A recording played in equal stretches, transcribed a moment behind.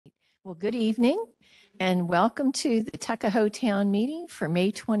Well, good evening and welcome to the Tuckahoe Town Meeting for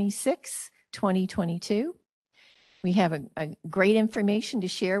May 26, 2022. We have a great information to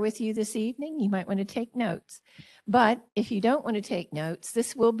share with you this evening. You might want to take notes. But if you don't want to take notes,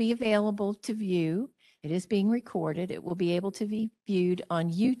 this will be available to view. It is being recorded. It will be able to be viewed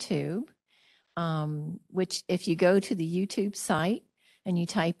on YouTube, which if you go to the YouTube site and you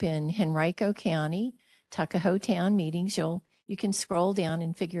type in Henrico County, Tuckahoe Town Meetings, you can scroll down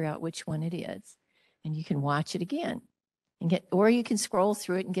and figure out which one it is, and you can watch it again or you can scroll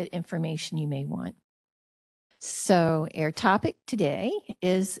through it and get information you may want. So our topic today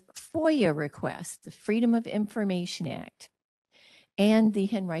is FOIA requests, the Freedom of Information Act, and the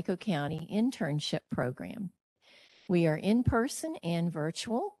Henrico County Internship Program. We are in person and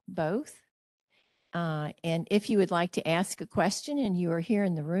virtual, both. And if you would like to ask a question and you are here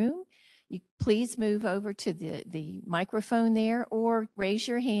in the room, you please move over to the microphone there or raise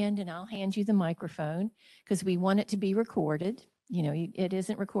your hand and I'll hand you the microphone because we want it to be recorded. You know, it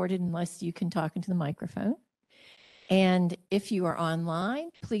isn't recorded unless you can talk into the microphone. And if you are online,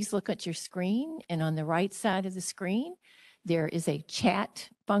 please look at your screen, and on the right side of the screen, there is a chat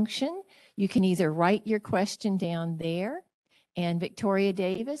function. You can either write your question down there, and Victoria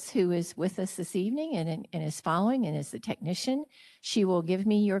Davis, who is with us this evening and is following and is the technician, she will give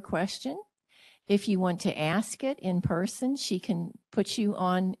me your question. If you want to ask it in person, she can put you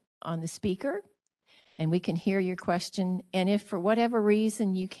on the speaker and we can hear your question. And if for whatever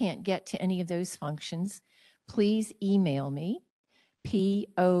reason you can't get to any of those functions, please email me,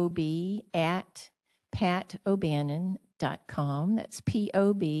 pob@patobannon.com. That's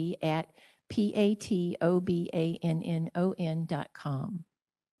pob@patobannon.com.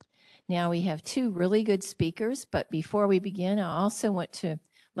 Now we have two really good speakers, but before we begin, I also want to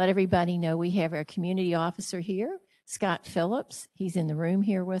let everybody know we have our community officer here, Scott Phillips. He's in the room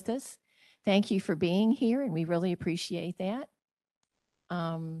here with us. Thank you for being here, and we really appreciate that.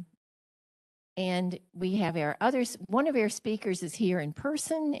 And we have one of our speakers is here in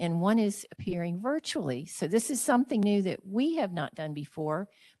person and one is appearing virtually. So this is something new that we have not done before,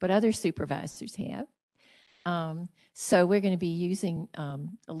 but other supervisors have. So we're going to be using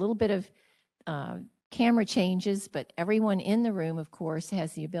a little bit of camera changes, but everyone in the room, of course,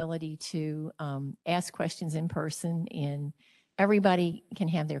 has the ability to ask questions in person, and everybody can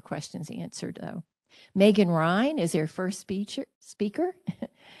have their questions answered, though. Megan Rhyne is our first speaker.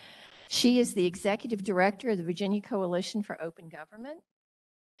 She is the Executive Director of the Virginia Coalition for Open Government.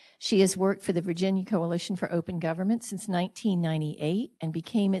 She has worked for the Virginia Coalition for Open Government since 1998 and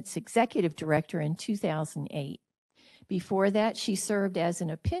became its Executive Director in 2008. Before that, she served as an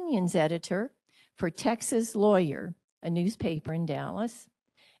opinions editor for Texas Lawyer, a newspaper in Dallas,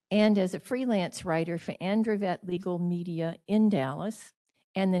 and as a freelance writer for Andrevet Legal Media in Dallas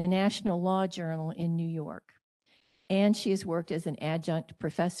and the National Law Journal in New York. And she has worked as an adjunct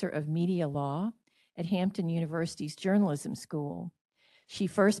professor of media law at Hampton University's Journalism School. She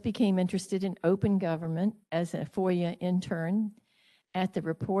first became interested in open government as a FOIA intern at the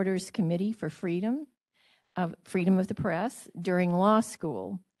Reporters Committee for Freedom of the Press during law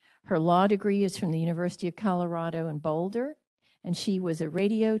school. Her law degree is from the University of Colorado in Boulder, and she was a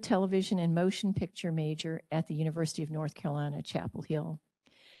radio, television, and motion picture major at the University of North Carolina, Chapel Hill.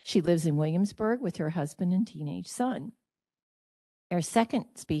 She lives in Williamsburg with her husband and teenage son. Our second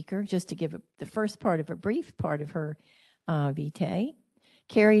speaker, just to give the first part of a brief part of her vitae,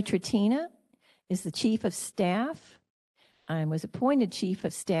 Cari Tretina is the Chief of Staff and was appointed Chief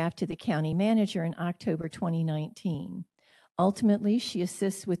of Staff to the County Manager in October 2019. Ultimately, she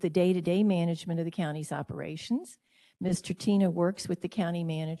assists with the day-to-day management of the county's operations. Ms. Tretina works with the County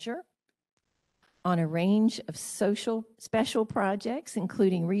Manager on a range of special projects,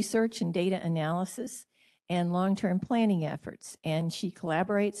 including research and data analysis and long-term planning efforts. And she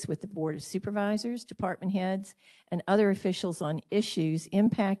collaborates with the Board of Supervisors, department heads, and other officials on issues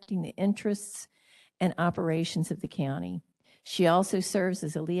impacting the interests and operations of the county. She also serves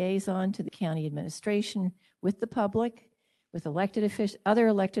as a liaison to the county administration with the public, with other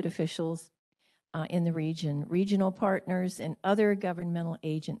elected officials in the region, regional partners, and other governmental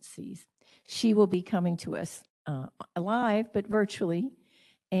agencies. She will be coming to us live, but virtually,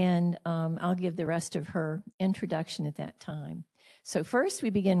 and I'll give the rest of her introduction at that time. So first we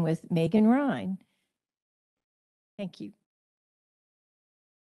begin with Megan Rhyne. Thank you.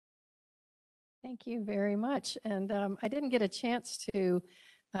 Thank you very much. And I didn't get a chance to,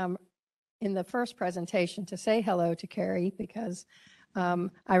 in the first presentation, to say hello to Cari because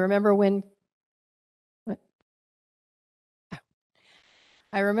I remember when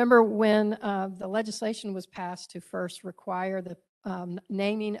the legislation was passed to first require the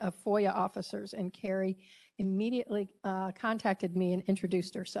naming of FOIA officers, and Cari immediately contacted me and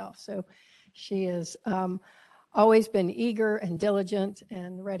introduced herself. So she has always been eager and diligent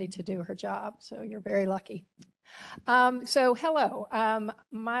and ready to do her job. So you're very lucky. So hello,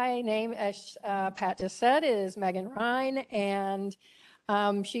 my name, as Pat just said, is Megan Rhyne, and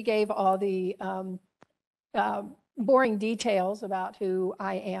she gave all the boring details about who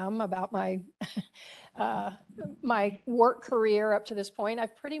I am, about my my work career up to this point.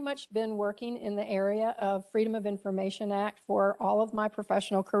 I've pretty much been working in the area of Freedom of Information Act for all of my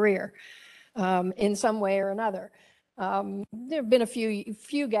professional career in some way or another. There have been a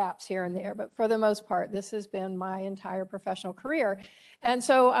few gaps here and there, but for the most part, this has been my entire professional career. And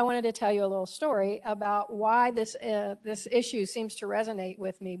so I wanted to tell you a little story about why this issue seems to resonate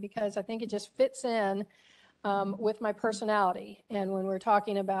with me, because I think it just fits in with my personality. And when we're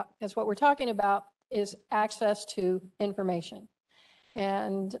talking about, because what we're talking about is access to information.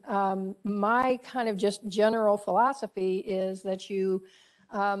 And my kind of just general philosophy is that you,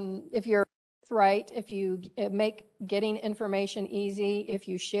 if you're right, if you make getting information easy, if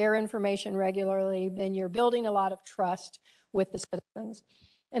you share information regularly, then you're building a lot of trust with the citizens.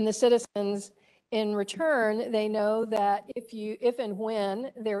 And the citizens, in return, they know that if and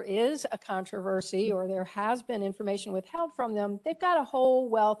when there is a controversy or there has been information withheld from them, they've got a whole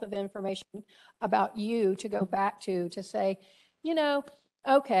wealth of information about you to go back to say, you know,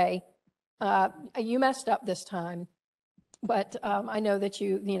 okay, you messed up this time, but I know that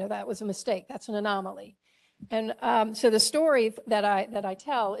that was a mistake. That's an anomaly. And so the story that I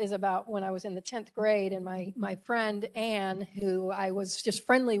tell is about when I was in the 10th grade, and my friend Anne, who I was just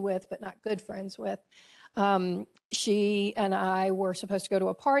friendly with but not good friends with, she and I were supposed to go to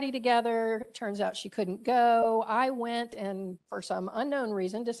a party together. Turns out she couldn't go. I went, and for some unknown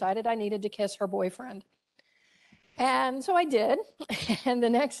reason decided I needed to kiss her boyfriend. And so I did. And the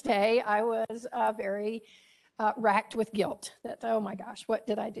next day I was very racked with guilt that, oh my gosh, what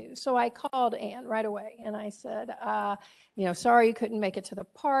did I do? So I called Anne right away and I said, sorry you couldn't make it to the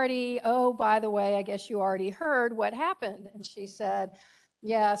party. Oh, by the way, I guess you already heard what happened. And she said,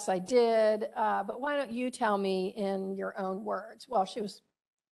 yes, I did. But why don't you tell me in your own words? Well, she was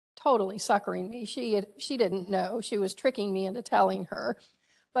totally suckering me. She didn't know. She was tricking me into telling her.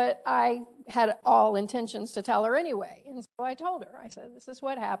 But I had all intentions to tell her anyway. And so I told her, I said, this is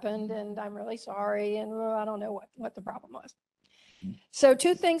what happened, and I'm really sorry, and I don't know what the problem was. So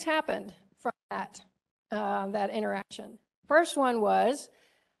two things happened from that interaction. First one was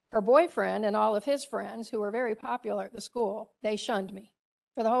her boyfriend and all of his friends, who were very popular at the school, they shunned me.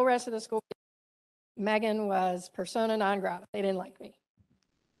 For the whole rest of the school, Megan was persona non grata. They didn't like me.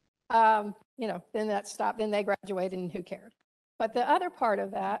 Then that stopped. Then they graduated, and who cared? But the other part of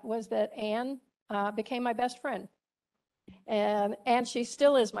that was that Anne became my best friend. And she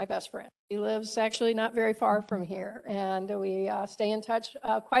still is my best friend. She lives actually not very far from here, and we stay in touch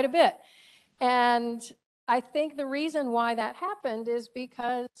quite a bit. And I think the reason why that happened is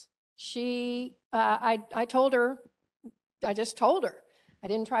because I told her, I just told her. I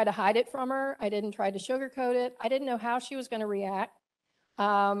didn't try to hide it from her. I didn't try to sugarcoat it. I didn't know how she was going to react.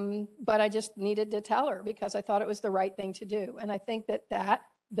 But I just needed to tell her because I thought it was the right thing to do. And I think that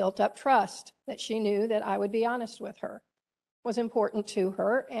built up trust, that she knew that I would be honest with her, was important to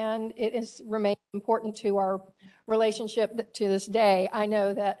her. And it has remained important to our relationship to this day. I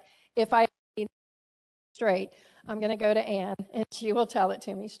know that if I need straight, I'm going to go to Anne and she will tell it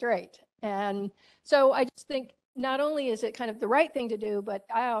to me straight. And so I just think not only is it kind of the right thing to do, but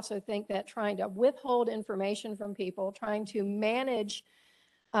I also think that trying to withhold information from people, trying to manage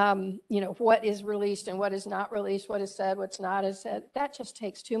what is released and what is not released, what is said, what's not is said, that just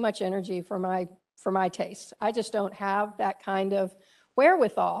takes too much energy for my taste. I just don't have that kind of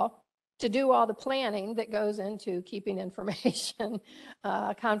wherewithal to do all the planning that goes into keeping information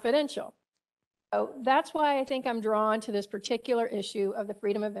confidential. So that's why I think I'm drawn to this particular issue of the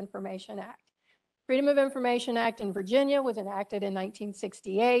Freedom of Information Act. Freedom of Information Act in Virginia was enacted in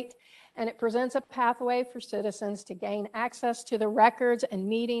 1968, and it presents a pathway for citizens to gain access to the records and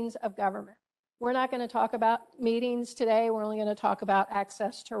meetings of government. We're not going to talk about meetings today. We're only going to talk about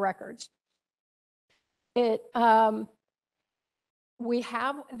access to records. We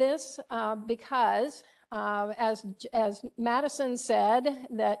have this because, as Madison said,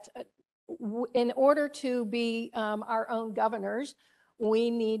 that in order to be our own governors,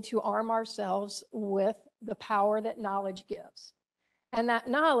 we need to arm ourselves with the power that knowledge gives. And that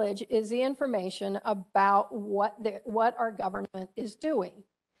knowledge is the information about what our government is doing.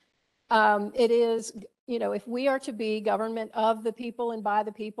 It is, you know, if we are to be government of the people and by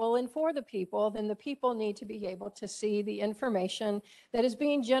the people and for the people, then the people need to be able to see the information that is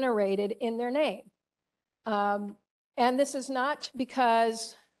being generated in their name. And this is not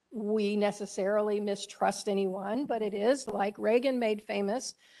because we necessarily mistrust anyone, but it is, like Reagan made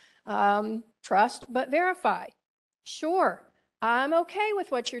famous, trust but verify. Sure, I'm okay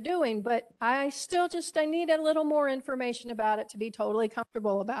with what you're doing, but I need a little more information about it to be totally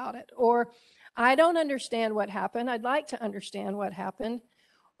comfortable about it. Or I don't understand what happened. I'd like to understand what happened.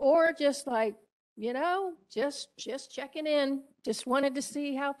 Or just like, you know, just checking in, just wanted to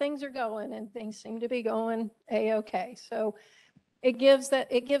see how things are going, and things seem to be going a-okay. So it gives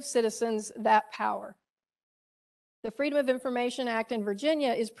citizens that power. The Freedom of Information Act in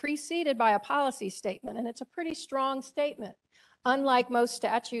Virginia is preceded by a policy statement, and it's a pretty strong statement. Unlike most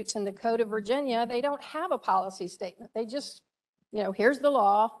statutes in the Code of Virginia, they don't have a policy statement. They just, you know, here's the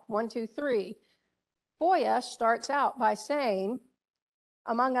law, 1, 2, 3. FOIA starts out by saying,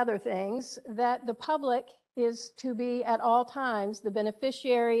 among other things, that the public is to be at all times the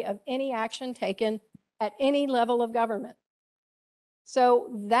beneficiary of any action taken at any level of government. So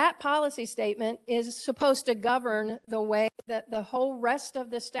that policy statement is supposed to govern the way that the whole rest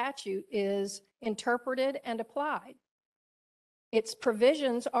of the statute is interpreted and applied. Its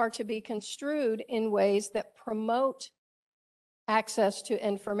provisions are to be construed in ways that promote access to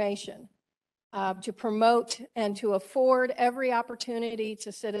information, to promote and to afford every opportunity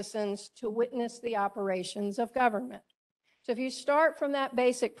to citizens to witness the operations of government. So if you start from that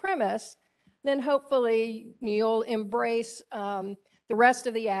basic premise, then hopefully you'll embrace the rest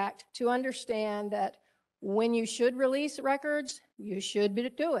of the act to understand that when you should release records, you should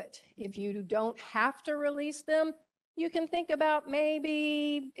do it. If you don't have to release them, you can think about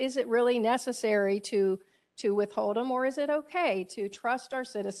maybe, is it really necessary to withhold them, or is it okay to trust our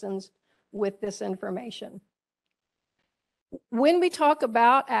citizens with this information? When we talk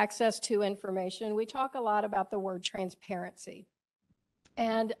about access to information, we talk a lot about the word transparency.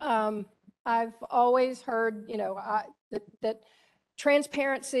 And I've always heard, you know, that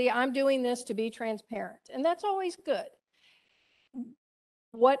transparency, I'm doing this to be transparent, and that's always good.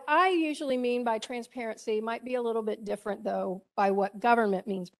 What I usually mean by transparency might be a little bit different, though, by what government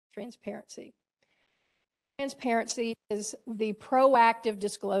means by transparency. Transparency is the proactive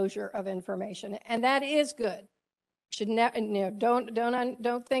disclosure of information, and that is good. Should never, you know,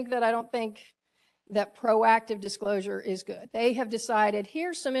 don't think that I don't think that proactive disclosure is good. They have decided,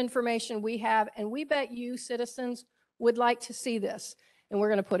 here's some information we have, and we bet you citizens would like to see this, and we're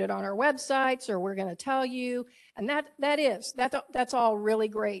going to put it on our websites, or we're going to tell you, and that's all really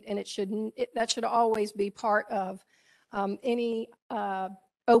great, and that should always be part of any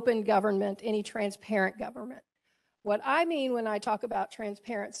open government, any transparent government. What I mean when I talk about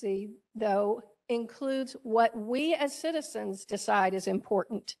transparency, though, includes what we as citizens decide is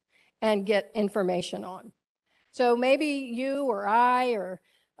important and get information on. So maybe you or I or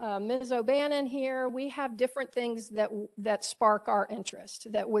Ms. O'Bannon here, we have different things that spark our interest,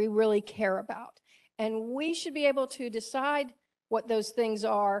 that we really care about. And we should be able to decide what those things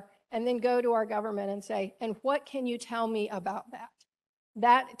are and then go to our government and say, and what can you tell me about that?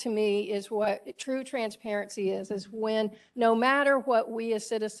 That, to me, is what true transparency is when no matter what we as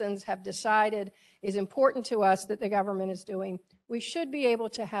citizens have decided is important to us that the government is doing, we should be able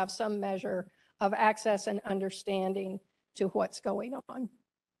to have some measure of access and understanding to what's going on.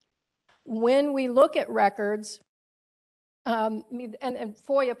 When we look at records, and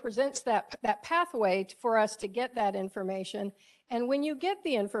FOIA presents that pathway for us to get that information, and when you get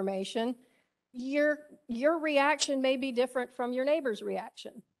the information, your reaction may be different from your neighbor's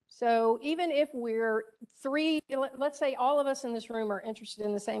reaction. So even if we're let's say all of us in this room are interested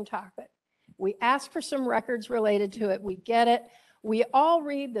in the same topic, we ask for some records related to it, we get it, we all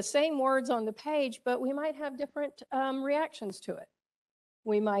read the same words on the page, but we might have different reactions to it.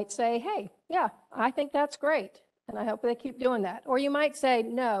 We might say, hey, yeah, I think that's great, and I hope they keep doing that. Or you might say,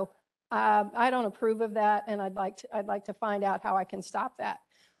 no, I don't approve of that, and I'd like to find out how I can stop that.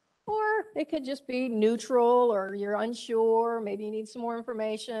 Or it could just be neutral, or you're unsure, maybe you need some more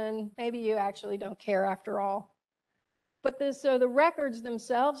information, maybe you actually don't care after all. But so the records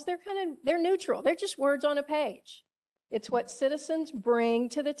themselves, they're neutral. They're just words on a page. It's what citizens bring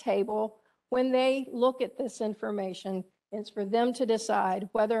to the table when they look at this information. It's for them to decide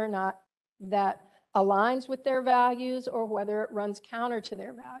whether or not that aligns with their values or whether it runs counter to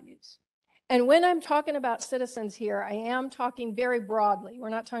their values. And when I'm talking about citizens here, I am talking very broadly. We're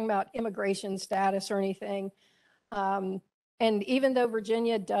not talking about immigration status or anything. And even though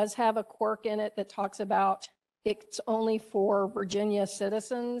Virginia does have a quirk in it that talks about it's only for Virginia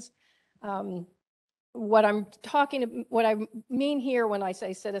citizens, What I mean here when I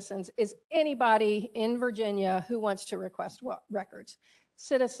say citizens is anybody in Virginia who wants to request records.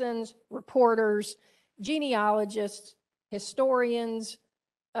 Citizens, reporters, genealogists, historians,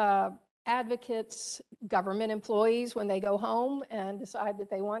 advocates, government employees when they go home and decide that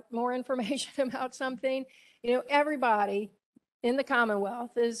they want more information about something. You know, everybody in the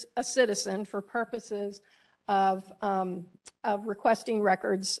Commonwealth is a citizen for purposes of requesting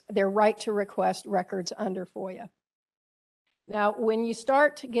records, their right to request records under FOIA. Now, when you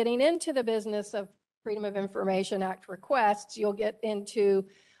start getting into the business of Freedom of Information Act requests, you'll get into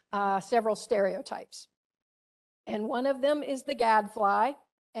several stereotypes. And one of them is the gadfly,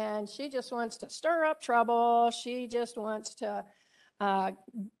 and she just wants to stir up trouble. She just wants to,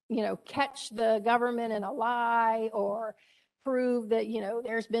 catch the government in a lie or prove that,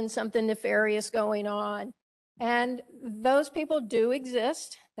 there's been something nefarious going on. And those people do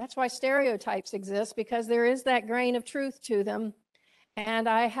exist. That's why stereotypes exist, because there is that grain of truth to them. And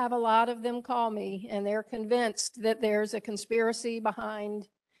I have a lot of them call me, and they're convinced that there's a conspiracy behind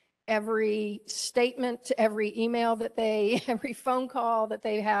every statement, every email every phone call that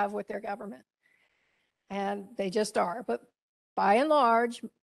they have with their government. And they just are. But by and large,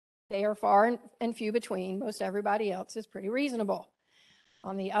 they are far and few between. Most everybody else is pretty reasonable.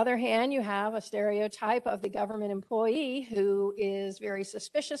 On the other hand, you have a stereotype of the government employee who is very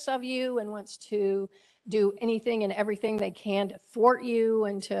suspicious of you and wants to do anything and everything they can to thwart you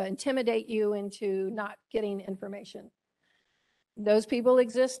and to intimidate you into not getting information. Those people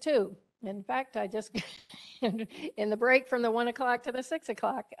exist too. In fact, I just, in the break from the 1 o'clock to the 6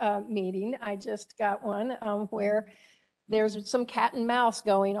 o'clock meeting, I just got one where there's some cat and mouse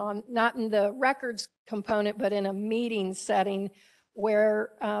going on, not in the records component, but in a meeting setting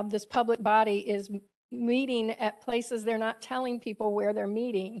where this public body is meeting at places they're not telling people where they're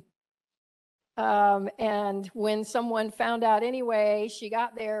meeting. And when someone found out anyway, she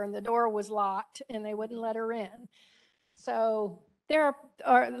got there and the door was locked and they wouldn't let her in. So there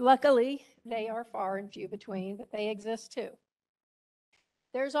are luckily, they are far and few between, but they exist too.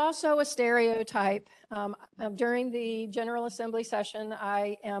 There's also a stereotype. During the General Assembly session,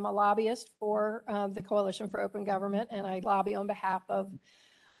 I am a lobbyist for the Coalition for Open Government, and I lobby on behalf of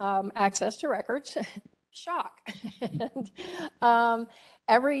access to records. Shock. And,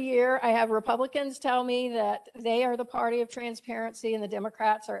 every year, I have Republicans tell me that they are the party of transparency and the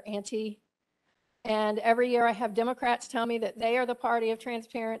Democrats are anti. And every year, I have Democrats tell me that they are the party of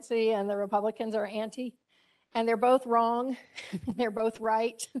transparency and the Republicans are anti. And they're both wrong. They're both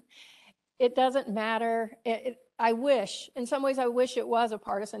right. It doesn't matter. I wish, in some ways, I wish it was a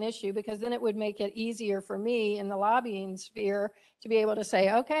partisan issue, because then it would make it easier for me in the lobbying sphere to be able to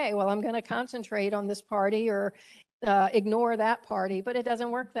say, okay, well, I'm going to concentrate on this party or ignore that party, but it doesn't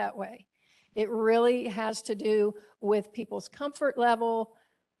work that way. It really has to do with people's comfort level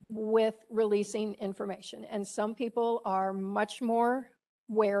with releasing information. And some people are much more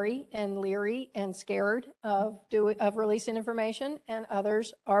wary and leery and scared of releasing information, and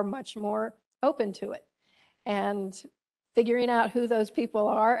others are much more open to it. And figuring out who those people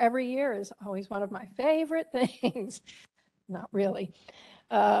are every year is always one of my favorite things. Not really.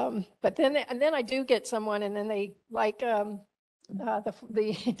 But then I do get someone, and then they like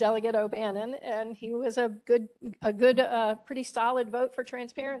the Delegate O'Bannon, and he was a good, pretty solid vote for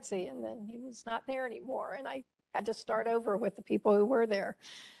transparency, and then he was not there anymore, and I had to start over with the people who were there.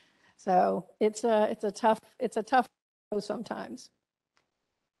 So it's a tough go sometimes.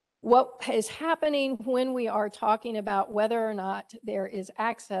 What is happening when we are talking about whether or not there is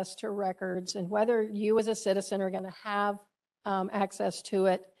access to records and whether you as a citizen are going to have access to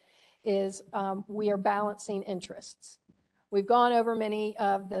it is we are balancing interests. We've gone over many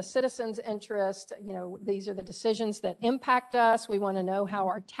of the citizens' interests. These are the decisions that impact us. We want to know how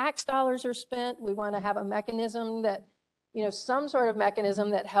our tax dollars are spent. We want to have a mechanism that, some sort of mechanism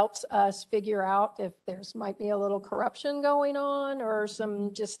that helps us figure out if there's might be a little corruption going on, or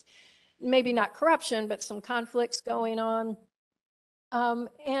some just maybe not corruption, but some conflicts going on.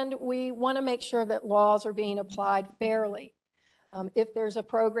 And we want to make sure that laws are being applied fairly. If there's a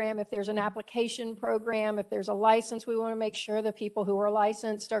program, if there's an application program, if there's a license, we want to make sure the people who are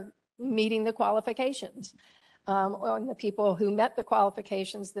licensed are meeting the qualifications. And the people who met the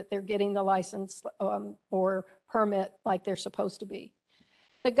qualifications, that they're getting the license or permit like they're supposed to be.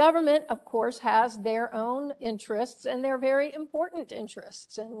 The government, of course, has their own interests, and they're very important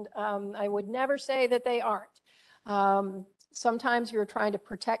interests. And I would never say that they aren't. Sometimes you're trying to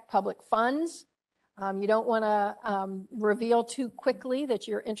protect public funds. You don't want to reveal too quickly that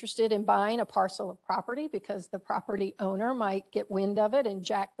you're interested in buying a parcel of property because the property owner might get wind of it and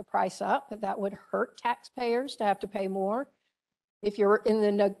jack the price up. That would hurt taxpayers to have to pay more. If you're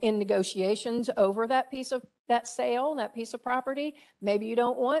in negotiations over that piece of that piece of property, maybe you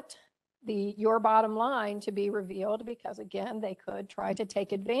don't want your bottom line to be revealed because again, they could try to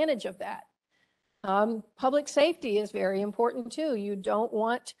take advantage of that. Public safety is very important too. You don't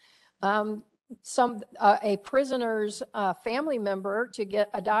want a prisoner's family member to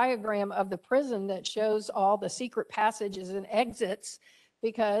get a diagram of the prison that shows all the secret passages and exits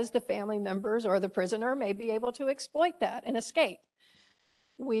because the family members or the prisoner may be able to exploit that and escape.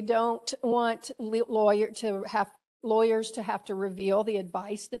 We don't want lawyers to have to reveal the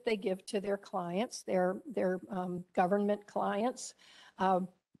advice that they give to their clients, their government clients.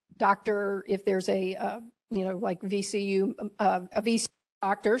 Doctor, if there's like VCU, a VC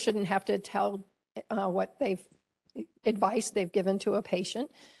doctor shouldn't have to tell what advice they've given to a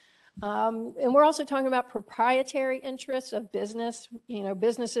patient. And we're also talking about proprietary interests of business.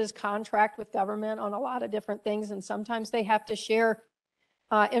 Businesses contract with government on a lot of different things, and sometimes they have to share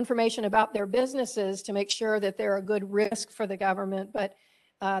information about their businesses to make sure that they're a good risk for the government, but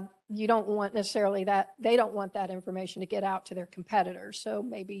you don't want necessarily that, they don't want that information to get out to their competitors. So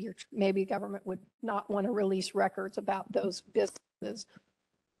maybe government would not want to release records about those businesses.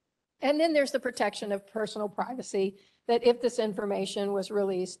 And then there's the protection of personal privacy, that if this information was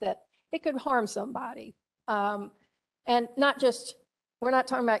released, that it could harm somebody. And not just, we're not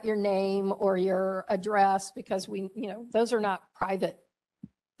talking about your name or your address because those are not private.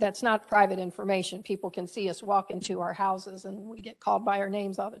 That's not private information. People can see us walk into our houses and we get called by our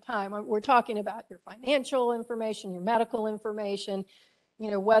names all the time. We're talking about your financial information, your medical information,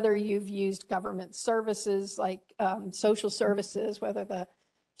 whether you've used government services like social services, whether the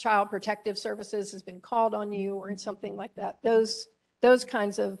Child Protective Services has been called on you or something like that. Those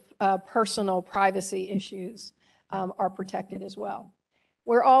kinds of personal privacy issues are protected as well.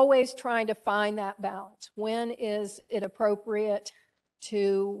 We're always trying to find that balance. When is it appropriate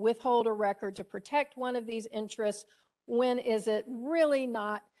to withhold a record to protect one of these interests? When is it really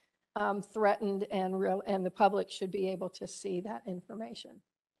not threatened and the public should be able to see that information?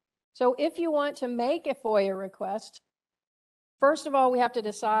 So if you want to make a FOIA request, first of all, we have to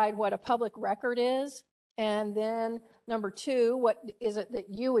decide what a public record is. And then number two, what is it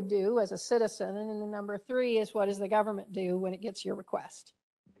that you would do as a citizen? And then number three is what does the government do when it gets your request?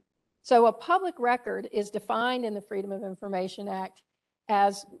 So a public record is defined in the Freedom of Information Act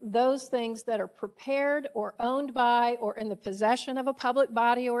as those things that are prepared or owned by or in the possession of a public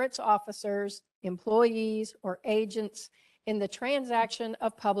body or its officers, employees, or agents in the transaction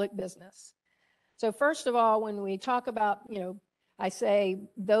of public business. So first of all, when we talk about, I say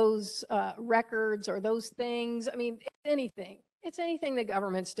those records or those things, I mean, it's anything the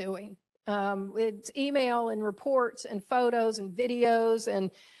government's doing. It's email and reports and photos and videos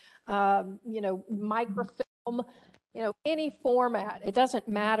and, microfilm, any format. It doesn't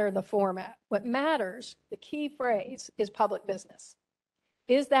matter the format. What matters, the key phrase, is public business.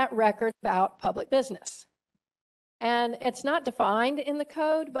 Is that record about public business? And it's not defined in the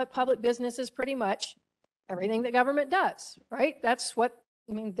code, but public business is pretty much everything the government does, right? That's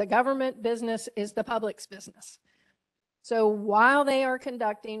the government business is the public's business. So while they are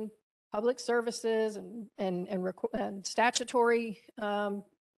conducting public services and statutory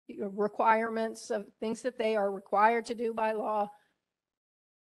requirements of things that they are required to do by law,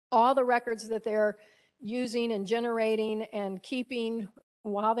 all the records that they're using and generating and keeping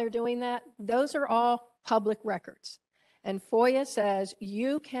while they're doing that, those are all public records. And FOIA says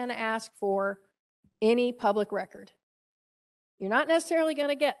you can ask for any public record. You're not necessarily going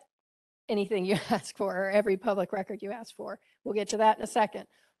to get anything you ask for or every public record you ask for. We'll get to that in a second.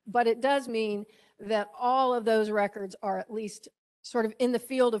 But it does mean that all of those records are at least sort of in the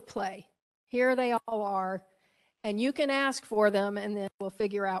field of play. Here they all are, and you can ask for them, and then we'll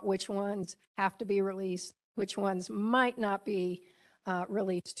figure out which ones have to be released, which ones might not be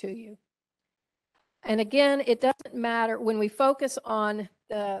released to you. And again, it doesn't matter when we focus on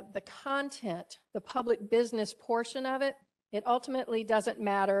the content, the public business portion of it, it ultimately doesn't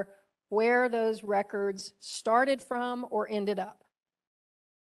matter where those records started from or ended up.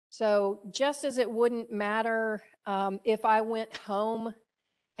 So just as it wouldn't matter if I went home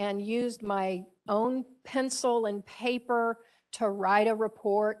and used my own pencil and paper to write a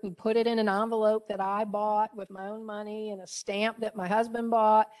report and put it in an envelope that I bought with my own money and a stamp that my husband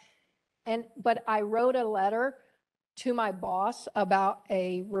bought, but I wrote a letter to my boss about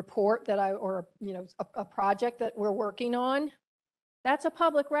a report that a project that we're working on, That's a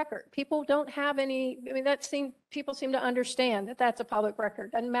public record. People don't have any, I mean, people seem to understand that that's a public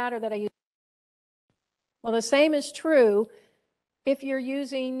record. Doesn't matter that I use. Well, the same is true if you're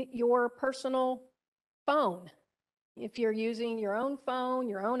using your personal phone. If you're using your own phone,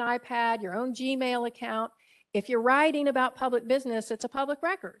 your own iPad, your own Gmail account, if you're writing about public business, it's a public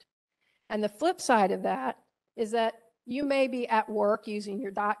record. And the flip side of that is that you may be at work using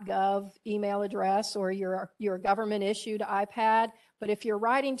your .gov email address or your government issued iPad, but if you're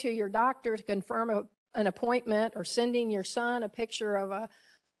writing to your doctor to confirm an appointment or sending your son a picture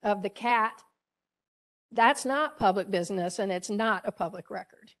of the cat, that's not public business and it's not a public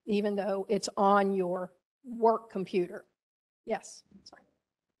record, even though it's on your work computer. Yes, sorry.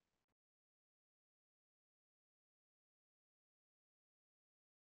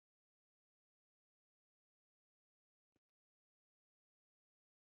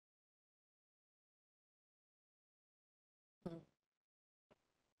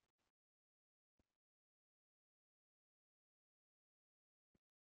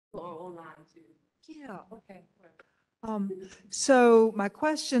 Yeah. Okay. So my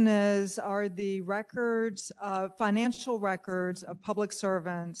question is, are the records, financial records of public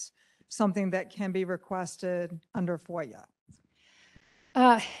servants, something that can be requested under FOIA?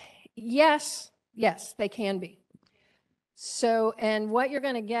 Yes, they can be. So, and what you're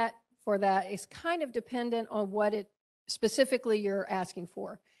going to get for that is kind of dependent on what it specifically you're asking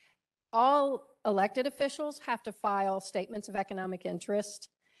for. All elected officials have to file statements of economic interest,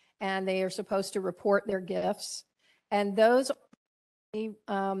 and they are supposed to report their gifts. And those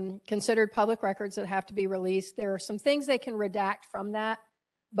are considered public records that have to be released. There are some things they can redact from that,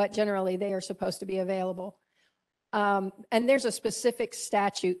 but generally they are supposed to be available. And there's a specific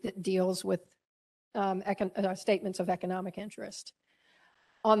statute that deals with statements of economic interest.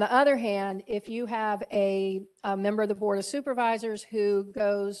 On the other hand, if you have a member of the Board of Supervisors who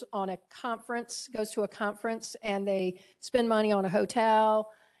goes to a conference and they spend money on a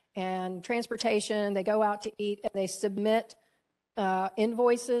hotel and transportation, they go out to eat and they submit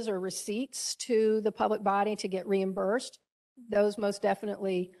invoices or receipts to the public body to get reimbursed, those most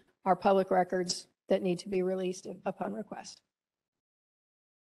definitely are public records that need to be released upon request.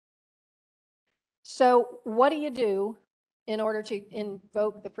 So what do you do in order to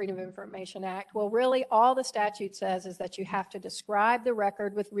invoke the Freedom of Information Act? Well, really all the statute says is that you have to describe the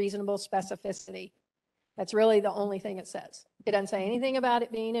record with reasonable specificity. That's really the only thing it says. It doesn't say anything about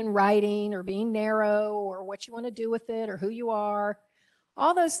it being in writing or being narrow or what you want to do with it or who you are.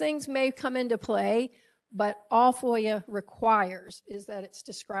 All those things may come into play, but all FOIA requires is that it's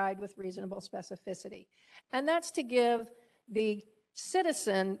described with reasonable specificity. And that's to give the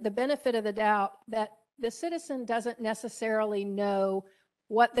citizen the benefit of the doubt that the citizen doesn't necessarily know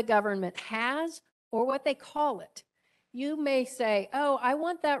what the government has or what they call it. You may say, oh, I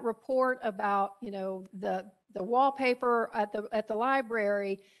want that report about, the wallpaper at the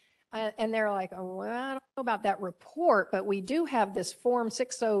library. And they're like, oh, well, I don't know about that report, but we do have this form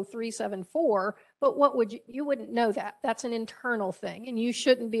 60374, but you wouldn't know that. That's an internal thing, and you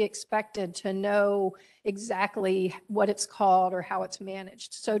shouldn't be expected to know exactly what it's called or how it's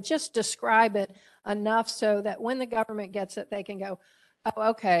managed. So just describe it enough so that when the government gets it, they can go,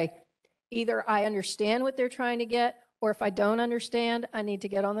 oh, okay, either I understand what they're trying to get, or if I don't understand, I need to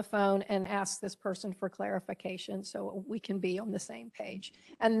get on the phone and ask this person for clarification so we can be on the same page.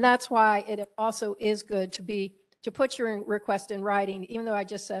 And that's why it also is good to put your request in writing, even though I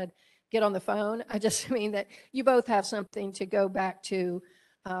just said, get on the phone. I just mean that you both have something to go back to,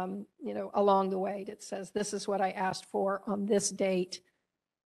 along the way that says, this is what I asked for on this date.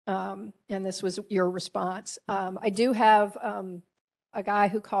 And this was your response. I do have a guy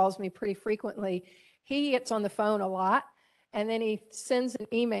who calls me pretty frequently. He gets on the phone a lot, and then he sends an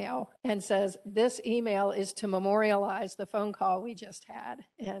email and says, this email is to memorialize the phone call we just had,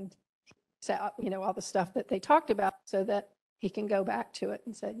 and so, all the stuff that they talked about so that he can go back to it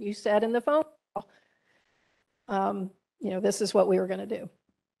and say, you said in the phone call, this is what we were going to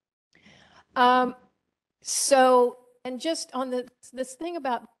do. So, and just on this thing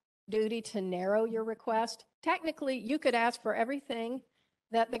about duty to narrow your request, technically you could ask for everything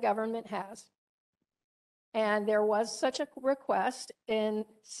that the government has. And there was such a request in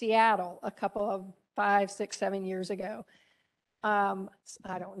Seattle a couple of 5, 6, 7 years ago. I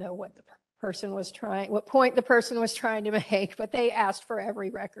don't know what what point the person was trying to make, but they asked for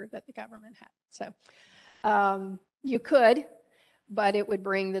every record that the government had. So you could, but it would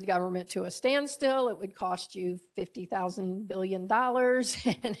bring the government to a standstill. It would cost you $50,000 billion,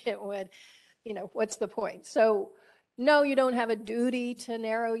 and it would, what's the point? So no, you don't have a duty to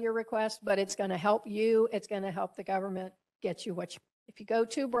narrow your request, but it's going to help you. It's going to help the government get you what you If you go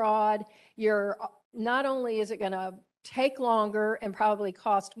too broad, you're not only is it going to take longer and probably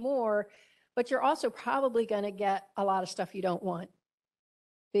cost more, but you're also probably going to get a lot of stuff you don't want.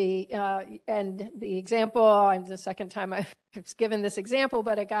 And the example, I'm the second time I've given this example,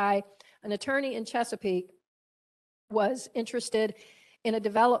 but an attorney in Chesapeake was interested in a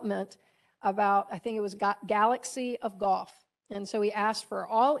development about, I think it was Galaxy of Golf. And so he asked for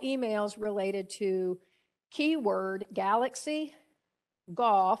all emails related to keyword Galaxy,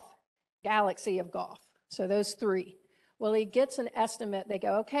 golf, Galaxy of Golf. So those three. Well, he gets an estimate. They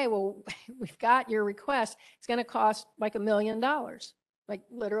go, okay, well, we've got your request. It's going to cost like $1 million, like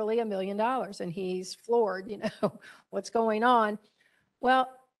literally $1 million. And he's floored, what's going on. Well,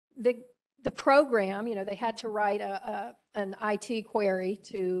 the program, they had to write an IT query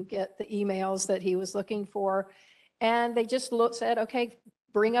to get the emails that he was looking for. And they just said, okay,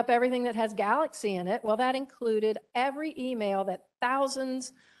 bring up everything that has Galaxy in it. Well, that included every email that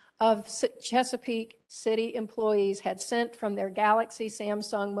thousands of Chesapeake City employees had sent from their Galaxy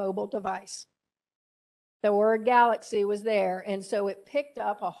Samsung mobile device. The word Galaxy was there. And so it picked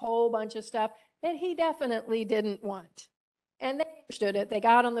up a whole bunch of stuff that he definitely didn't want. And they understood it. They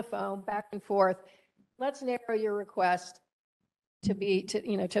got on the phone back and forth. Let's narrow your request to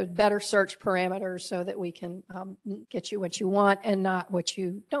better search parameters so that we can get you what you want and not what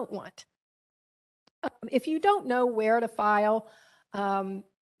you don't want. If you don't know where to file,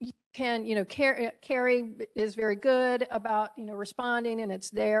 you can, Cari is very good about, responding, and it's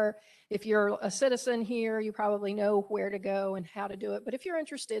there. If you're a citizen here, you probably know where to go and how to do it. But if you're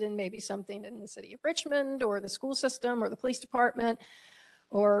interested in maybe something in the city of Richmond or the school system or the police department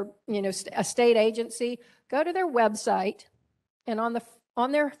or, a state agency, go to their website, and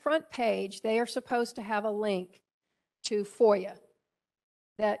on their front page, they are supposed to have a link to FOIA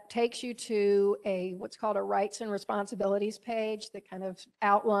that takes you to what's called a rights and responsibilities page that kind of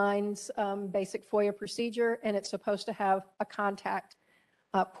outlines basic FOIA procedure, and it's supposed to have a contact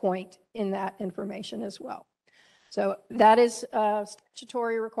point in that information as well. So that is a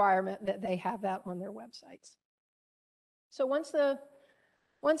statutory requirement that they have that on their websites. So once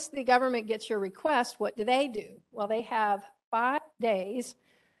the government gets your request, what do? Well, they have 5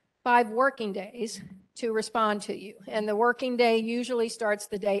 working days to respond to you. And the working day usually starts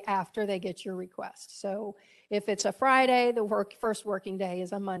the day after they get your request. So if it's a Friday, the first working day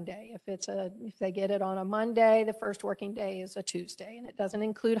is a Monday. If they get it on a Monday, the first working day is a Tuesday. And it doesn't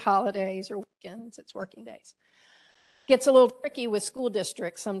include holidays or weekends, it's working days. Gets a little tricky with school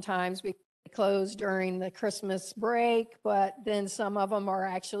districts sometimes because they close during the Christmas break, but then some of them are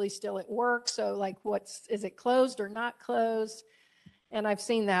actually still at work. So like, is it closed or not closed? And I've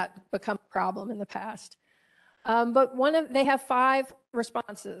seen that become a problem in the past. But they have 5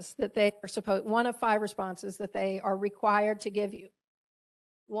 responses that they are one of 5 responses that they are required to give you.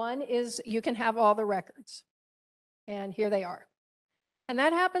 One is you can have all the records, and here they are. And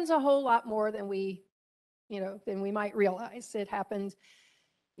that happens a whole lot more than we might realize. It happens,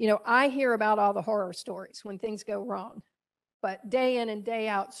 I hear about all the horror stories when things go wrong. But day in and day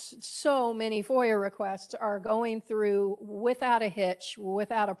out, so many FOIA requests are going through without a hitch,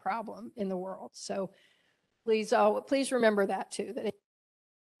 without a problem in the world. So please remember that too.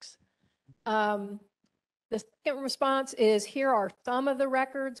 The second response is, here are some of the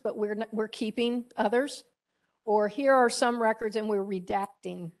records, but we're keeping others. Or here are some records and we're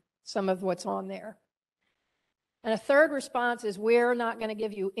redacting some of what's on there. And a third response is, we're not going to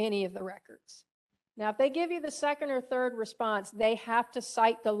give you any of the records. Now, if they give you the second or third response, they have to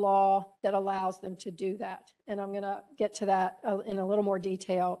cite the law that allows them to do that. And I'm going to get to that in a little more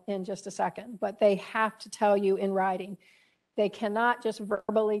detail in just a second. But they have to tell you in writing. They cannot just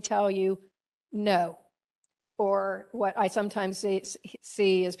verbally tell you no. Or what I sometimes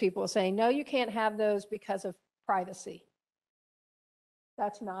see is people saying, no, you can't have those because of privacy.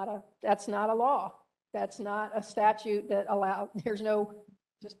 That's not a law. That's not a statute that allows, there's no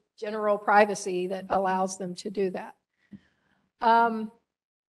just general privacy that allows them to do that.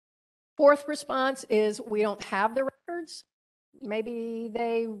 Fourth response is, we don't have the records. Maybe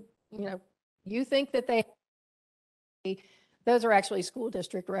you think that those are actually school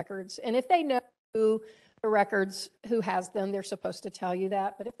district records. And if they know who has them, they're supposed to tell you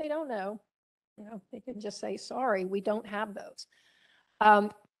that. But if they don't know, they can just say, sorry, we don't have those.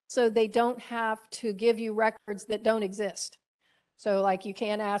 So they don't have to give you records that don't exist. So like, you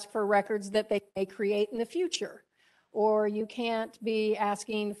can't ask for records that they may create in the future, or you can't be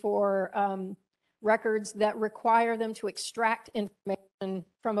asking for records that require them to extract information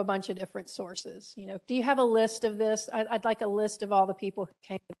from a bunch of different sources. Do you have a list of this? I'd like a list of all the people who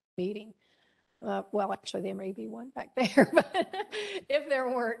came to the meeting. Well, actually, there may be one back there, but if there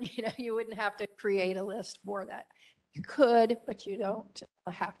weren't, you wouldn't have to create a list for that. You could, but you don't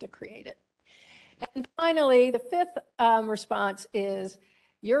have to create it. And finally, the fifth response is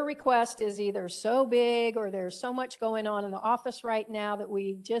your request is either so big or there's so much going on in the office right now that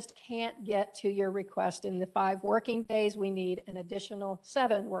we just can't get to your request in the 5 working days. We need an additional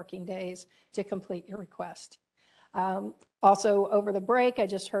 7 working days to complete your request. Also, over the break, I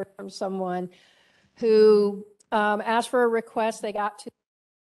just heard from someone who asked for a request. They got to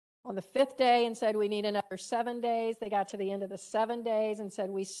on the 5th day and said, we need another 7 days. They got to the end of the 7 days and said,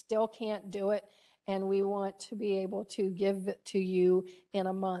 we still can't do it. And we want to be able to give it to you in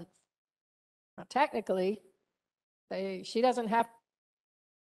a month. Now, technically, she doesn't have,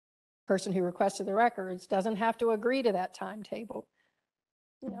 person who requested the records doesn't have to agree to that timetable.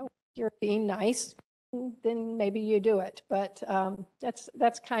 If you're being nice, then maybe you do it. But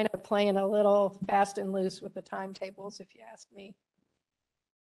that's kind of playing a little fast and loose with the timetables, if you ask me.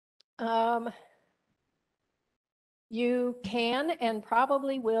 You can and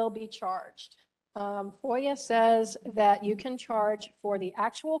probably will be charged. FOIA says that you can charge for the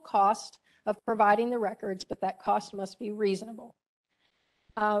actual cost of providing the records, but that cost must be reasonable.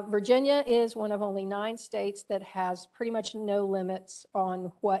 Virginia is one of only 9 states that has pretty much no limits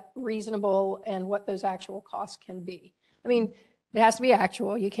on what reasonable and what those actual costs can be. I mean, it has to be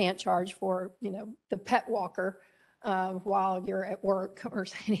actual. You can't charge for, the pet walker while you're at work or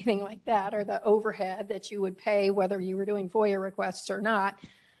anything like that, or the overhead that you would pay whether you were doing FOIA requests or not.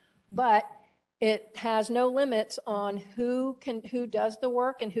 But it has no limits on who does the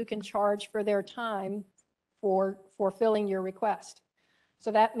work and who can charge for their time for filling your request.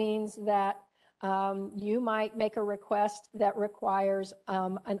 So that means that you might make a request that requires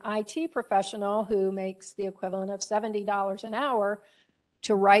an IT professional who makes the equivalent of $70 an hour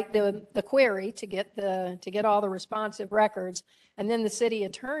to write the query to get all the responsive records. And then the city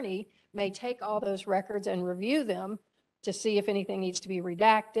attorney may take all those records and review them to see if anything needs to be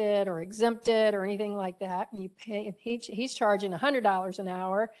redacted or exempted or anything like that. And you pay, he's charging $100 an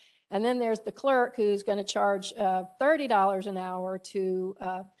hour. And then there's the clerk who's going to charge $30 an hour to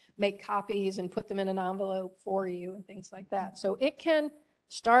make copies and put them in an envelope for you and things like that. So it can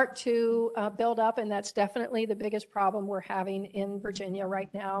start to build up, and that's definitely the biggest problem we're having in Virginia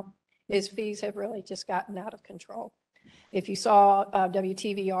right now, is fees have really just gotten out of control. If you saw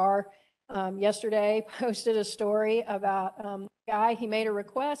WTVR yesterday posted a story about a guy, he made a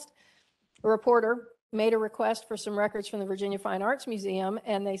request, a reporter made a request for some records from the Virginia Fine Arts Museum,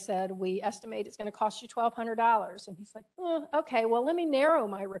 and they said, we estimate it's going to cost you $1,200. And he's like, okay, well, let me narrow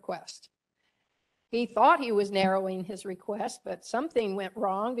my request. He thought he was narrowing his request, but something went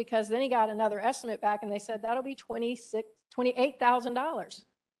wrong, because then he got another estimate back and they said that'll be $28,000.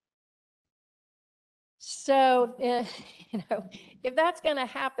 So, if that's going to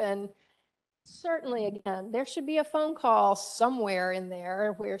happen, certainly, again, there should be a phone call somewhere in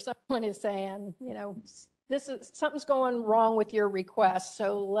there where someone is saying, something's going wrong with your request,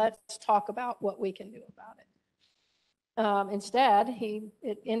 so let's talk about what we can do about it. Instead,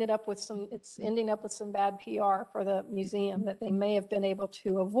 it's ending up with some bad PR for the museum that they may have been able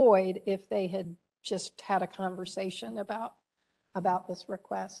to avoid if they had just had a conversation about this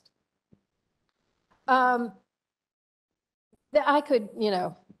request.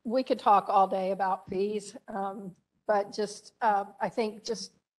 We could talk all day about fees, but I think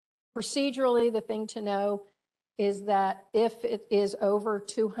just procedurally, the thing to know is that if it is over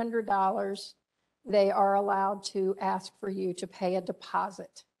 $200, they are allowed to ask for you to pay a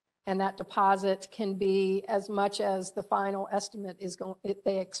deposit. And that deposit can be as much as the final estimate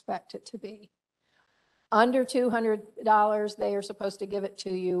they expect it to be. Under $200, they are supposed to give it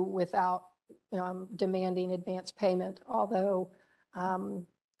to you without demanding advance payment, although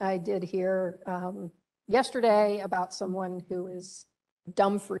I did hear yesterday about someone who is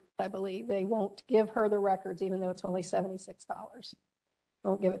dumb-free, I believe. They won't give her the records, even though it's only $76.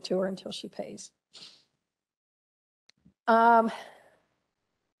 Won't give it to her until she pays.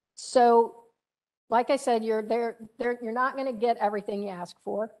 So, like I said, you're not going to get everything you ask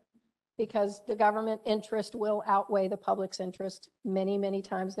for, because the government interest will outweigh the public's interest many, many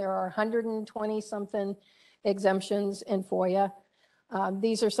times. There are 120-something exemptions in FOIA.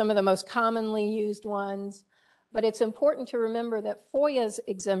 These are some of the most commonly used ones, but it's important to remember that FOIA's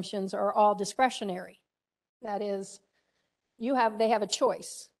exemptions are all discretionary. That is, they have a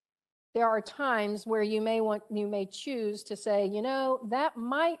choice. There are times where you may choose to say, that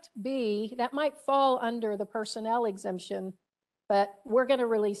might fall under the personnel exemption, but we're going to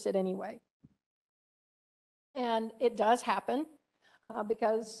release it anyway. And it does happen.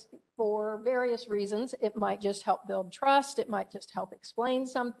 because for various reasons, it might just help build trust. It might just help explain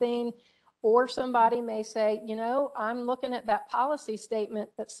something. Or somebody may say, you know, I'm looking at that policy statement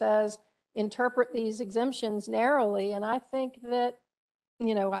that says interpret these exemptions narrowly. And I think that,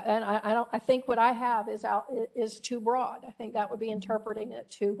 you know, I think what I have is too broad. I think that would be interpreting it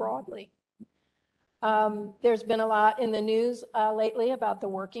too broadly. There's been a lot in the news lately about the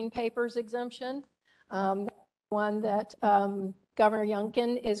working papers exemption. One that Governor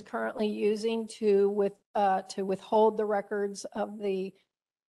Youngkin is currently using to withhold the records of the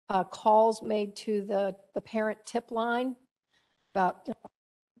calls made to the parent tip line about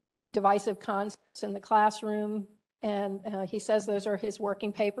divisive concepts in the classroom. And he says those are his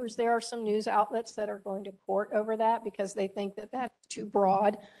working papers. There are some news outlets that are going to court over that because they think that that's too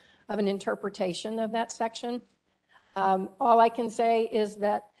broad of an interpretation of that section. All I can say is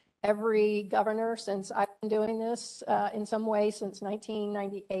that every governor since I've been doing this in some way since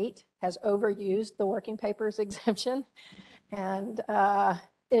 1998 has overused the working papers exemption. And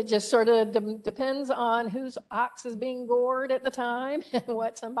it just sort of depends on whose ox is being gored at the time and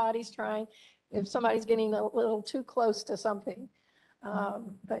what somebody's trying, if somebody's getting a little too close to something.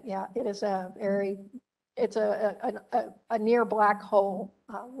 But yeah, it is it's a near black hole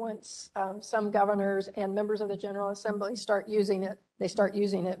once some governors and members of the General Assembly start using it. They start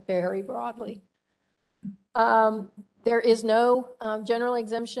using it very broadly. There is no general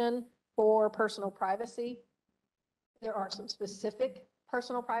exemption for personal privacy. There are some specific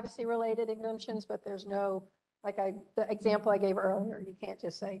personal privacy related exemptions, but there's no, like the example I gave earlier, you can't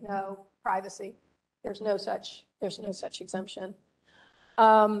just say no privacy. There's no such exemption.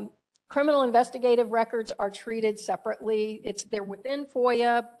 Criminal investigative records are treated separately. They're within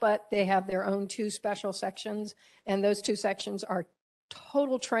FOIA, but they have their own two special sections, and those two sections are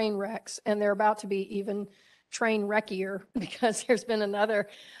total train wrecks, and they're about to be even train wreckier because there's been another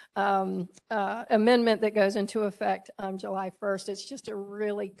amendment that goes into effect on July 1st. It's just a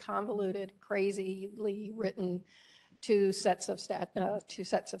really convoluted, crazily written two sets of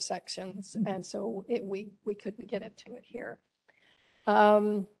sections, and so we couldn't get into it here.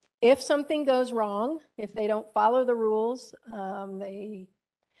 If something goes wrong, if they don't follow the rules,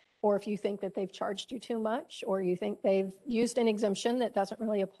 or if you think that they've charged you too much, or you think they've used an exemption that doesn't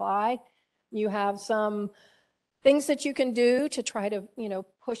really apply, you have some things that you can do to try to,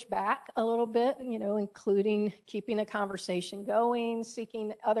 push back a little bit, including keeping a conversation going,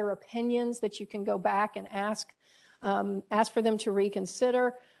 seeking other opinions that you can go back and ask for them to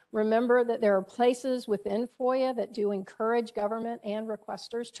reconsider. Remember that there are places within FOIA that do encourage government and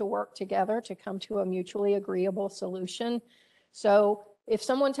requesters to work together to come to a mutually agreeable solution. So if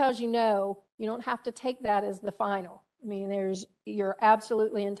someone tells you no, you don't have to take that as the final. I mean, you're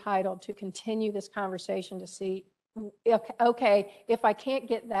absolutely entitled to continue this conversation to see, okay, if I can't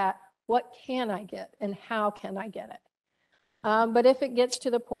get that, what can I get and how can I get it? But if it gets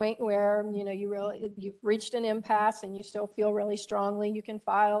to the point where, you've reached an impasse and you still feel really strongly, you can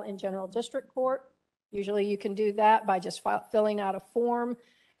file in general district court. Usually you can do that by just filling out a form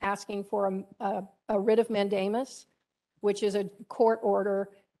asking for a writ of mandamus, which is a court order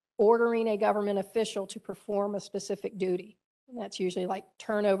ordering a government official to perform a specific duty. And that's usually like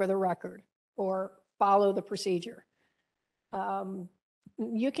turn over the record or follow the procedure.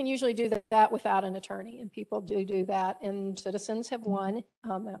 You can usually do that without an attorney, and people do that, and citizens have won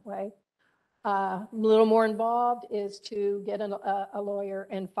that way. A little more involved is to get a lawyer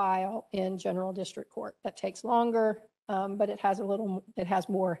and file in general district court. That takes longer, but it has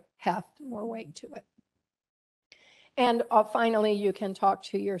more heft, more weight to it. And finally, you can talk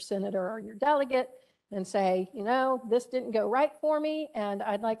to your senator or your delegate and say, this didn't go right for me, and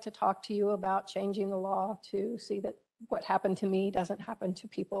I'd like to talk to you about changing the law to see that what happened to me doesn't happen to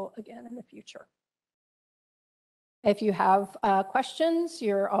people again in the future. If you have questions,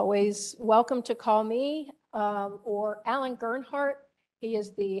 you're always welcome to call me or Alan Gernhardt. He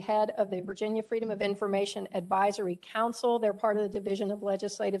is the head of the Virginia Freedom of Information Advisory Council. They're part of the Division of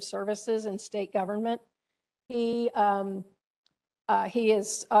Legislative Services and State Government. He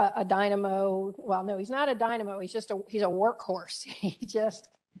is a dynamo. Well, no, he's not a dynamo. He's a workhorse. He just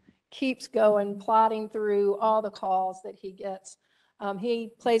keeps going, plodding through all the calls that he gets. He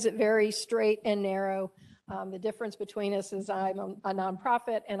plays it very straight and narrow. The difference between us is I'm a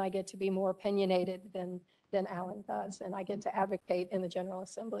nonprofit and I get to be more opinionated than Alan does, and I get to advocate in the General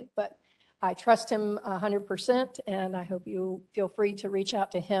Assembly. But I trust him 100%, and I hope you feel free to reach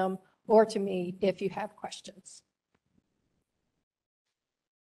out to him or to me if you have questions.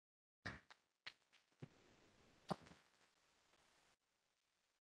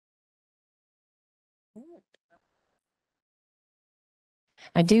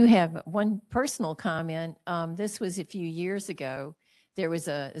 I do have one personal comment. This was a few years ago. There was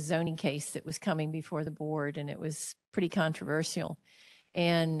a zoning case that was coming before the board, and it was pretty controversial.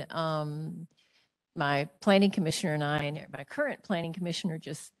 And my planning commissioner and I, and my current planning commissioner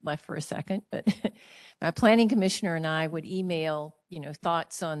just left for a second, but my planning commissioner and I would email,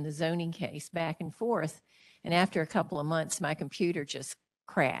 thoughts on the zoning case back and forth. And after a couple of months, my computer just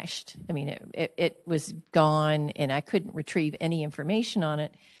crashed. I mean, it was gone and I couldn't retrieve any information on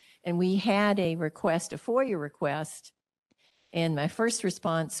it. And we had a FOIA request. And my first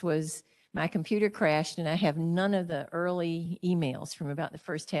response was, my computer crashed and I have none of the early emails from about the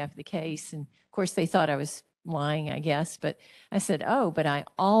first half of the case. And of course, they thought I was lying, I guess. But I said, oh, but I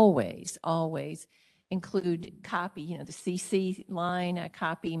always include copy, the CC line. I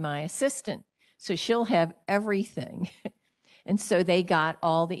copy my assistant. So she'll have everything. And so they got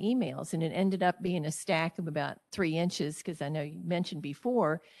all the emails, and it ended up being a stack of about 3 inches, because I know you mentioned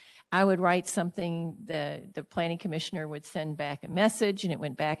before, I would write something, the planning commissioner would send back a message, and it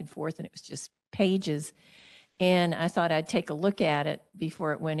went back and forth, and it was just pages. And I thought I'd take a look at it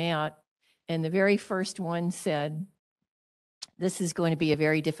before it went out. And the very first one said, this is going to be a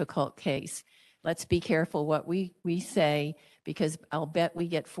very difficult case. Let's be careful what we say, because I'll bet we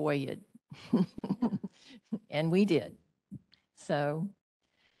get FOIA'd. And we did. So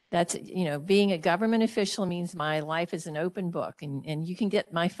that's, being a government official means my life is an open book, and you can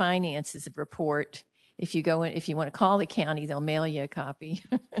get my finances report. If you go in, if you want to call the county, they'll mail you a copy.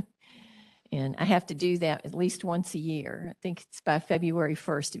 And I have to do that at least once a year. I think it's by February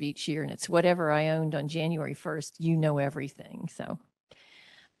 1st of each year, and it's whatever I owned on January 1st, everything. So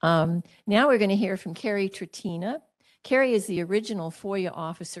now we're going to hear from Cari Tretina. Cari is the original FOIA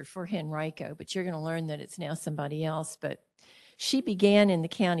officer for Henrico, but you're going to learn that it's now somebody else. But she began in the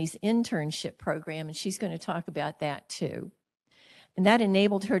county's internship program, and she's going to talk about that too. And that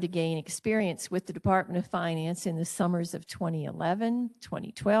enabled her to gain experience with the Department of Finance in the summers of 2011,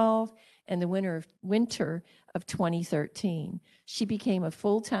 2012, and the winter of 2013. She became a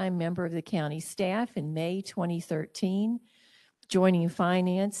full-time member of the county staff in May 2013, joining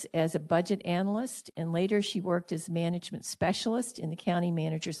finance as a budget analyst, and later she worked as management specialist in the county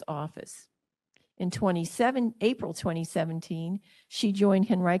manager's office. In April 2017, she joined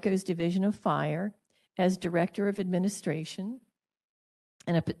Henrico's Division of Fire as Director of Administration,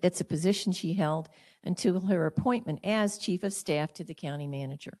 and it's a position she held until her appointment as Chief of Staff to the County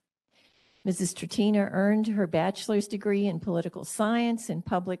Manager. Mrs. Tretina earned her bachelor's degree in political science and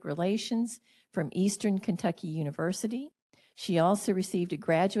public relations from Eastern Kentucky University. She also received a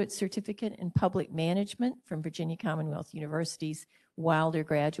graduate certificate in public management from Virginia Commonwealth University's Wilder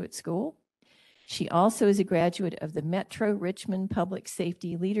Graduate School. She also is a graduate of the Metro Richmond Public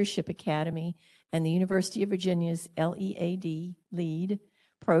Safety Leadership Academy and the University of Virginia's LEAD LEAD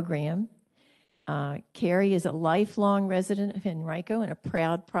program. Cari is a lifelong resident of Henrico and a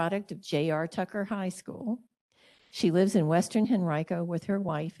proud product of J.R. Tucker High School. She lives in Western Henrico with her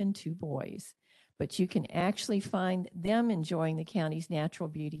wife and 2 boys, but you can actually find them enjoying the county's natural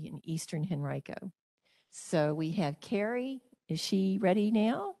beauty in Eastern Henrico. So we have Cari. Is she ready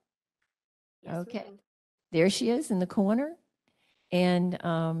now? Yes, Okay. ma'am. There she is in the corner.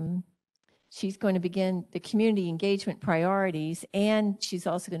 And she's going to begin the community engagement priorities. And she's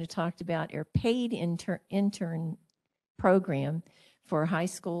also going to talk about our paid intern program for high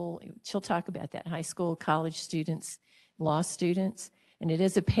school. She'll talk about that, high school, college students, law students. And it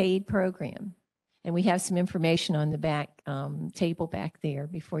is a paid program. And we have some information on the back table back there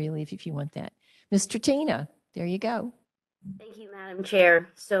before you leave if you want that. Ms. Tretina, there you go. Thank you, Madam Chair,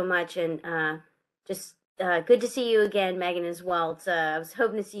 so much. And just good to see you again, Megan, as well. I was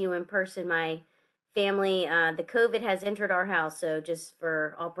hoping to see you in person. My family, the COVID has entered our house. So just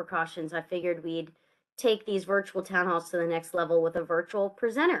for all precautions, I figured we'd take these virtual town halls to the next level with a virtual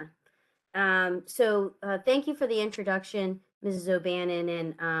presenter. So thank you for the introduction, Mrs. O'Bannon.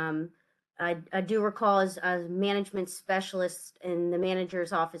 And I do recall as management specialist in the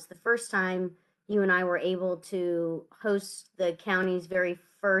manager's office, the first time you and I were able to host the county's very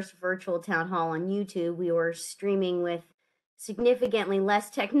first virtual town hall on YouTube. We were streaming with significantly less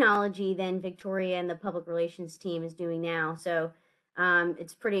technology than Victoria and the public relations team is doing now. So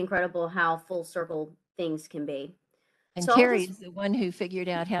it's pretty incredible how full circle things can be. And So Cari is the one who figured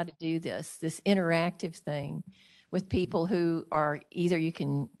out how to do this interactive thing with people who are either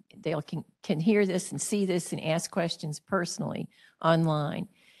they can hear this and see this and ask questions personally online.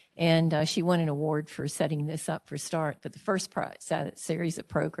 And she won an award for setting this up for the first series of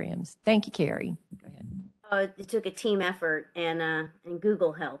programs. Thank you, Cari. Go ahead. It took a team effort, and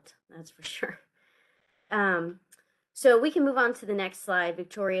Google helped, that's for sure. So we can move on to the next slide,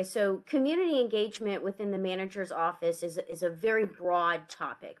 Victoria. So community engagement within the manager's office is a very broad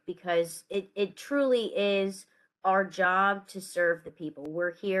topic because it truly is our job to serve the people.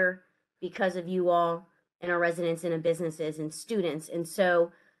 We're here because of you all and our residents and businesses and students. And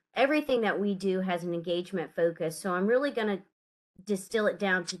so everything that we do has an engagement focus. So I'm really going to distill it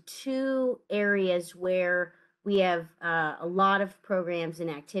down to two areas where we have a lot of programs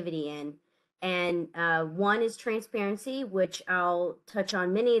and activity in. And one is transparency, which I'll touch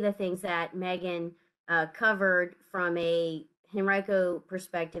on many of the things that Megan covered from a Henrico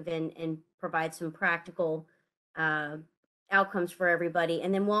perspective and provide some practical outcomes for everybody.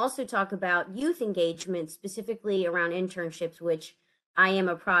 And then we'll also talk about youth engagement, specifically around internships, which I am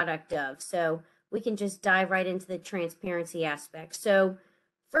a product of. So we can just dive right into the transparency aspect. So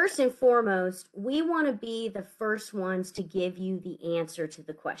first and foremost, we want to be the first ones to give you the answer to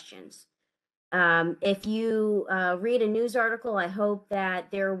the questions. If you read a news article, I hope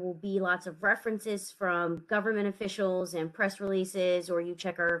that there will be lots of references from government officials and press releases, or you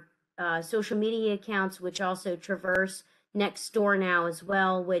check our social media accounts, which also traverse next door now as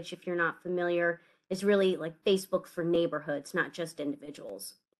well, which, if you're not familiar, is really like Facebook for neighborhoods, not just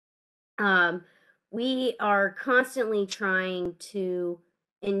individuals. We are constantly trying to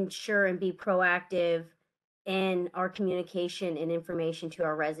ensure and be proactive in our communication and information to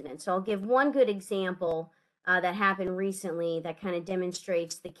our residents. So I'll give one good example that happened recently that kind of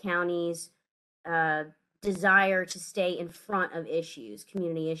demonstrates the county's desire to stay in front of issues,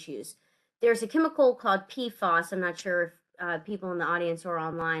 community issues. There's a chemical called PFAS. I'm not sure if people in the audience or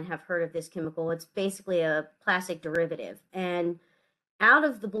online have heard of this chemical. It's basically a plastic derivative. And out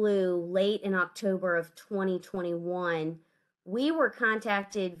of the blue, late in October of 2021, we were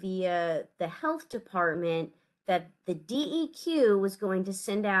contacted via the health department that the DEQ was going to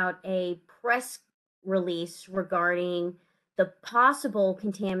send out a press release regarding the possible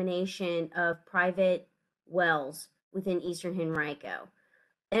contamination of private wells within Eastern Henrico.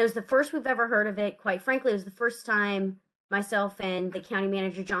 And it was the first we've ever heard of it. Quite frankly, it was the first time myself and the county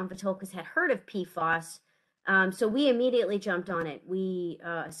manager, John Patolkas, had heard of PFAS. So we immediately jumped on it. We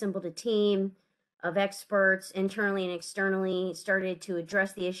assembled a team of experts internally and externally, started to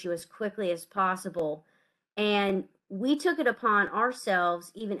address the issue as quickly as possible. And we took it upon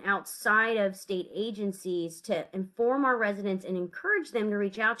ourselves, even outside of state agencies, to inform our residents and encourage them to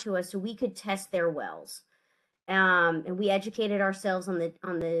reach out to us so we could test their wells. And we educated ourselves on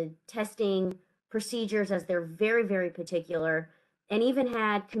the testing procedures, as they're very, very particular, and even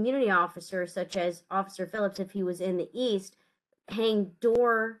had community officers such as Officer Phillips, if he was in the East, hang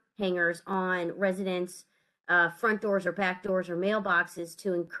door hangers on residents' front doors or back doors or mailboxes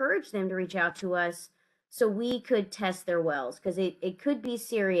to encourage them to reach out to us so we could test their wells, because it could be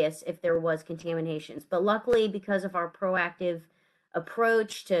serious if there was contaminations. But luckily, because of our proactive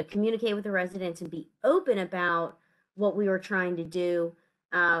approach to communicate with the residents and be open about what we were trying to do,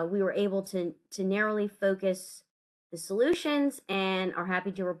 we were able to narrowly focus the solutions, and are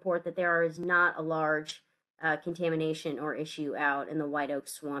happy to report that there is not a large contamination or issue out in the White Oak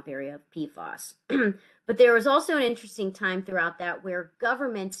Swamp area of PFAS. But there was also an interesting time throughout that where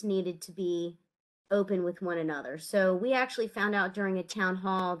governments needed to be open with one another. So we actually found out during a town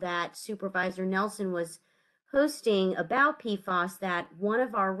hall that Supervisor Nelson was hosting about PFAS that one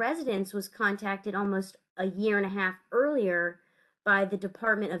of our residents was contacted almost a year and a half earlier by the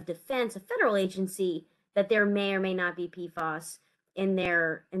Department of Defense, a federal agency, that there may or may not be PFAS in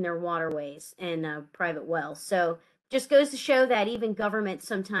their waterways and private wells. So just goes to show that even governments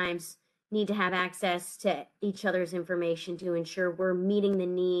sometimes need to have access to each other's information to ensure we're meeting the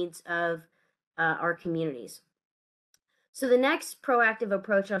needs of our communities. So the next proactive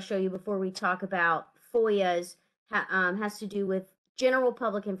approach I'll show you before we talk about FOIAs has to do with general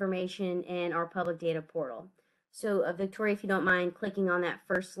public information and our public data portal. So Victoria, if you don't mind clicking on that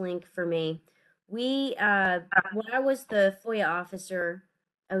first link for me. When I was the FOIA officer,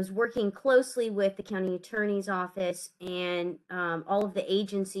 I was working closely with the county attorney's office and all of the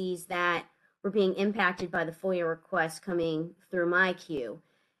agencies that were being impacted by the FOIA requests coming through my queue.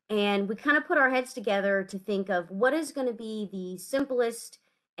 And we kind of put our heads together to think of what is going to be the simplest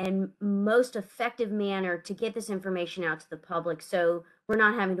and most effective manner to get this information out to the public, so we're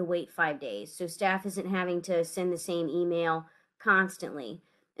not having to wait 5 days, so staff isn't having to send the same email constantly.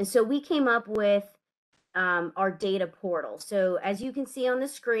 And so we came up with our data portal. So as you can see on the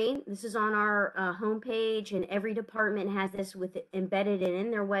screen, this is on our homepage, and every department has this with embedded in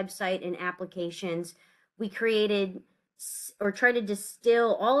their website and applications. We created or tried to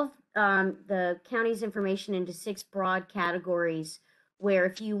distill all of the county's information into 6 broad categories, where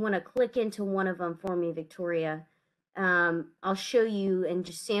if you want to click into one of them for me, Victoria, I'll show you and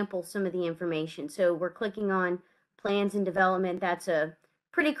just sample some of the information. So we're clicking on plans and development. That's a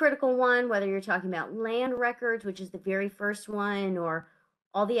pretty critical one, whether you're talking about land records, which is the very first one, or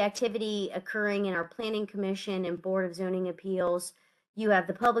all the activity occurring in our planning commission and board of zoning appeals. You have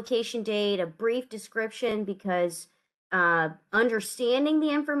the publication date, a brief description, because understanding the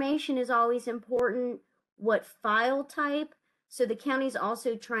information is always important. What file type? So the county's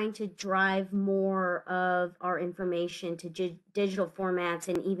also trying to drive more of our information to digital formats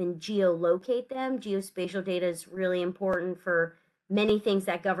and even geolocate them. Geospatial data is really important for many things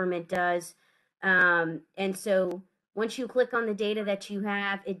that government does. And so once you click on the data that you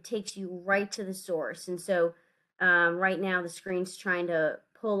have, it takes you right to the source. And so right now the screen's trying to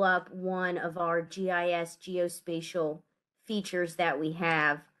pull up one of our GIS geospatial features that we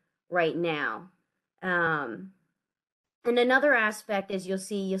have right now. And another aspect is you'll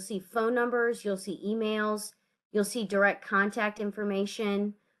see phone numbers, you'll see emails, you'll see direct contact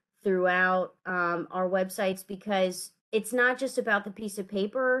information throughout our websites, because it's not just about the piece of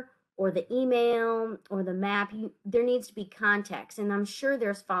paper or the email or the map. There needs to be context, and I'm sure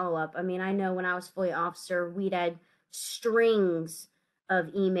there's follow-up. I mean, I know when I was fully officer, we'd had strings of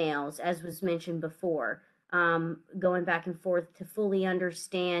emails, as was mentioned before, going back and forth to fully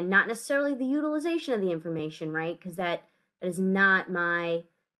understand, not necessarily the utilization of the information, right? Because that is not my,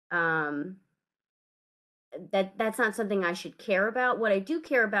 that's not something I should care about. What I do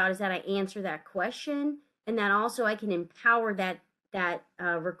care about is that I answer that question, and that also I can empower that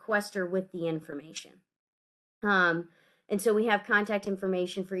requester with the information. And so we have contact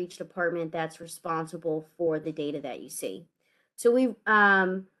information for each department that's responsible for the data that you see. So we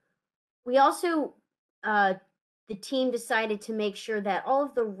also, the team decided to make sure that all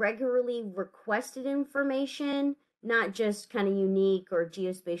of the regularly requested information, not just kind of unique or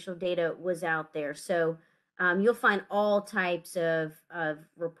geospatial data, was out there. So you'll find all types of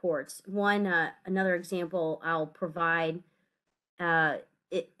reports. Another example I'll provide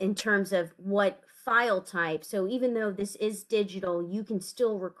in terms of what file type. So even though this is digital, you can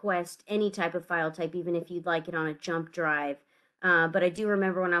still request any type of file type, even if you'd like it on a jump drive. But I do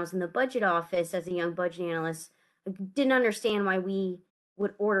remember when I was in the budget office as a young budget analyst, I didn't understand why we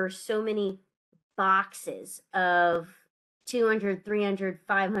would order so many boxes of 200, 300,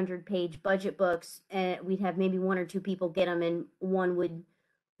 500 page budget books, and we'd have maybe one or two people get them, and one would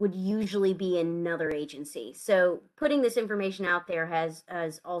usually be another agency. So putting this information out there has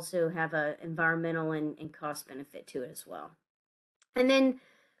also have a environmental and cost benefit to it as well. And then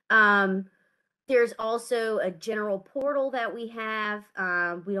there's also a general portal that we have.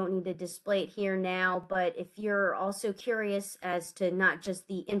 We don't need to display it here now, but if you're also curious as to not just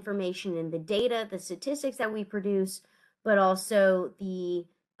the information and the data, the statistics that we produce, but also the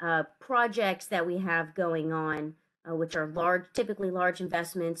projects that we have going on, which are typically large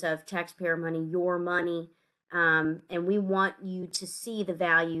investments of taxpayer money, your money, and we want you to see the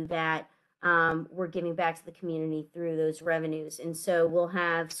value that we're giving back to the community through those revenues. And so we'll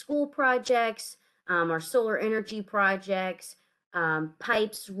have school projects, our solar energy projects,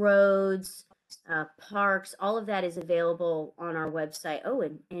 pipes, roads, parks, all of that is available on our website. Oh,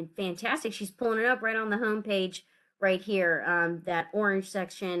 and fantastic. She's pulling it up right on the homepage right here, that orange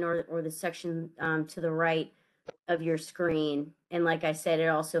section or the section to the right of your screen. And like I said, it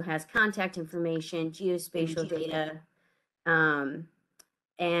also has contact information, geospatial data,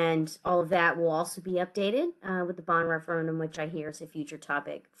 and all of that will also be updated with the bond referendum, which I hear is a future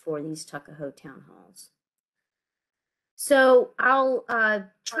topic for these Tuckahoe town halls. So I'll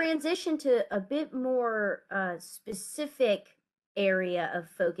transition to a bit more specific area of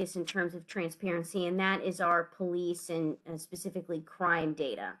focus in terms of transparency, and that is our police and specifically crime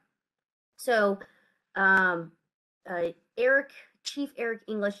data. So Chief Eric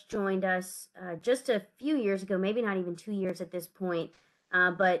English joined us just a few years ago, maybe not even 2 years at this point.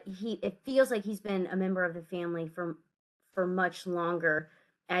 But it feels like he's been a member of the family for much longer,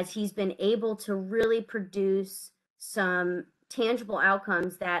 as he's been able to really produce some tangible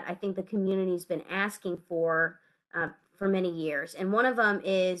outcomes that I think the community's been asking for many years. And one of them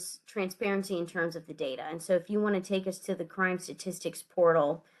is transparency in terms of the data. And so if you want to take us to the crime statistics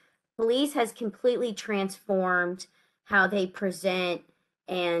portal, police has completely transformed how they present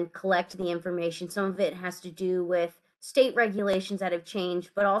and collect the information. Some of it has to do with state regulations that have changed,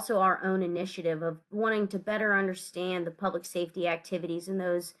 but also our own initiative of wanting to better understand the public safety activities and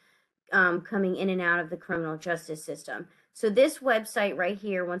those coming in and out of the criminal justice system. So this website right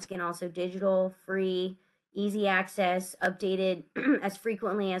here, once again, also digital, free, easy access, updated as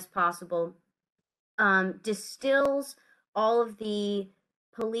frequently as possible, distills all of the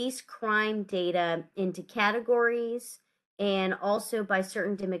police crime data into categories and also by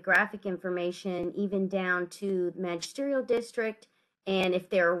certain demographic information, even down to magisterial district and if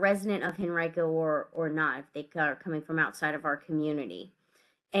they're a resident of Henrico or not, if they are coming from outside of our community.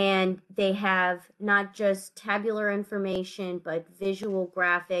 And they have not just tabular information, but visual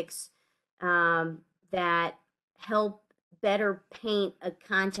graphics that help better paint a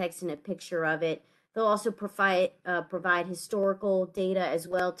context and a picture of it. They'll also provide historical data as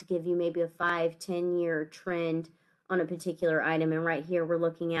well to give you maybe a 5-10 year trend on a particular item. And right here, we're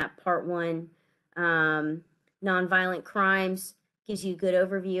looking at part 1, nonviolent crimes. Gives you a good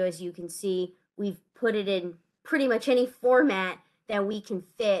overview. As you can see, we've put it in pretty much any format that we can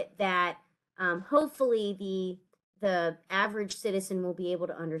fit that hopefully the average citizen will be able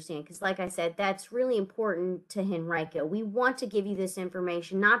to understand. Because like I said, that's really important to Henrico. We want to give you this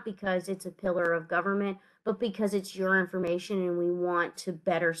information, not because it's a pillar of government, but because it's your information and we want to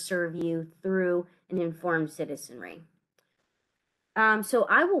better serve you through an informed citizenry. So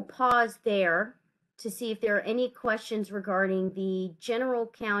I will pause there to see if there are any questions regarding the general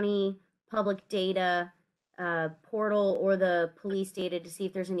county public data portal or the police data, to see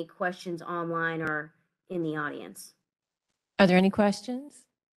if there's any questions online or in the audience. Are there any questions?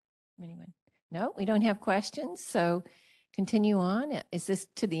 Anyone? No, we don't have questions. So continue on. Is this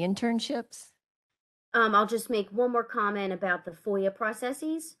to the internships? I'll just make one more comment about the FOIA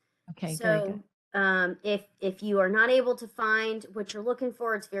processes. Okay, very So good. if you are not able to find what you're looking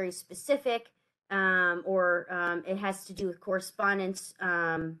for, it's very specific, or it has to do with correspondence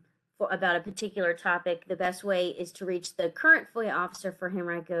about a particular topic, the best way is to reach the current FOIA officer for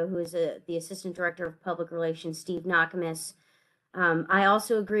Henrico, who is the Assistant Director of Public Relations, Steve Nakamis. I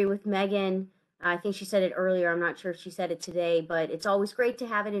also agree with Megan. I think she said it earlier. I'm not sure if she said it today, but it's always great to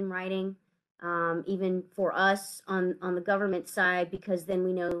have it in writing, even for us on the government side, because then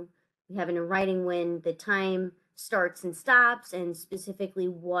we know we have it in writing when the time starts and stops, and specifically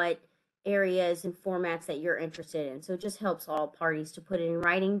what areas and formats that you're interested in. So it just helps all parties to put it in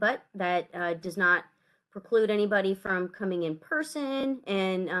writing, but that does not preclude anybody from coming in person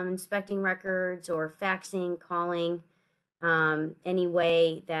and inspecting records or faxing, calling, any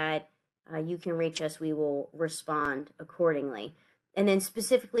way that you can reach us, we will respond accordingly. And then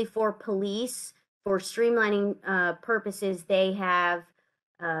specifically for police, for streamlining purposes, they have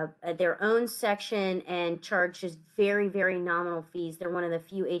their own section and charge just very, very nominal fees. They're one of the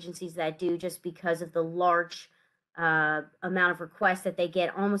few agencies that do, just because of the large amount of requests that they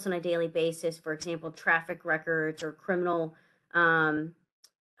get almost on a daily basis. For example, traffic records or criminal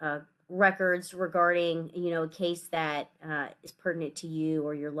records regarding, a case that is pertinent to you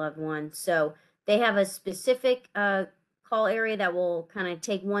or your loved one. So they have a specific call area that will kind of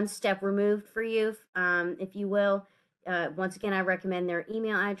take one step removed for you, if you will. Once again, I recommend their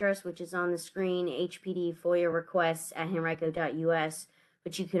email address, which is on the screen, hpdfoiarequests@henrico.us,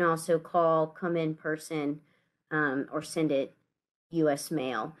 but you can also call, come in person, or send it US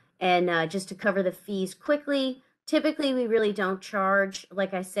mail. And just to cover the fees quickly, typically we really don't charge,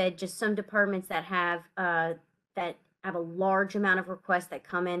 like I said, just some departments that have a large amount of requests that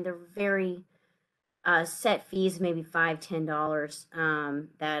come in, they're very set fees, maybe $5-10,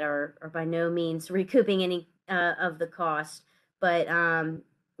 that are by no means recouping any of the cost. But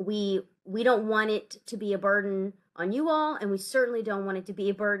we don't want it to be a burden on you all, and we certainly don't want it to be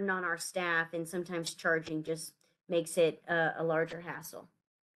a burden on our staff, and sometimes charging just makes it a larger hassle.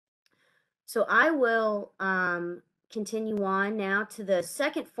 So I will continue on now to the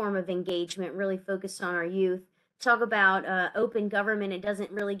second form of engagement, really focused on our youth. Talk about open government. It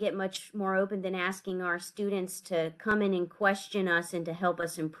doesn't really get much more open than asking our students to come in and question us and to help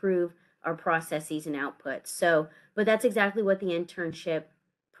us improve our processes and outputs. So, but that's exactly what the internship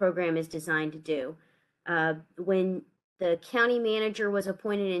program is designed to do. When the county manager was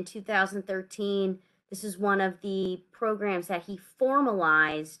appointed in 2013, this is one of the programs that he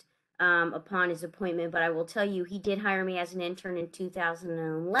formalized upon his appointment. But I will tell you, he did hire me as an intern in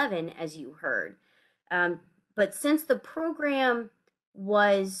 2011, as you heard. But since the program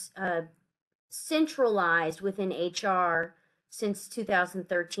was centralized within HR since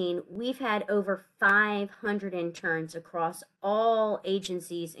 2013, we've had over 500 interns across all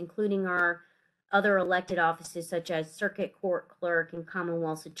agencies, including our other elected offices such as Circuit Court Clerk and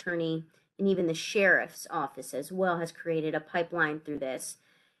Commonwealth's Attorney, and even the Sheriff's Office as well has created a pipeline through this.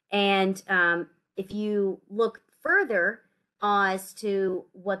 And if you look further as to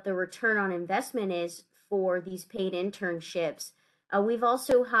what the return on investment is for these paid internships, we've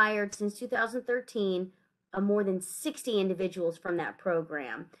also hired since 2013 more than 60 individuals from that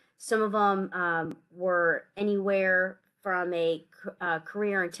program. Some of them were anywhere from a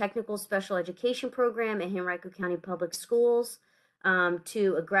career and technical special education program at Henrico County Public Schools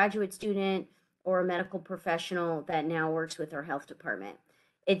to a graduate student or a medical professional that now works with our health department.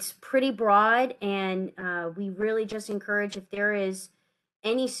 It's pretty broad, and we really just encourage, if there is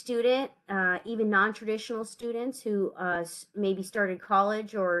any student, even non-traditional students who maybe started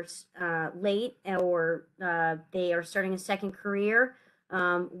college or late, or they are starting a second career,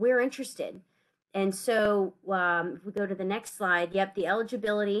 we're interested. And so if we go to the next slide, yep, the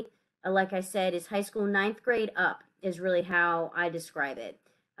eligibility, like I said, is high school 9th grade up is really how I describe it.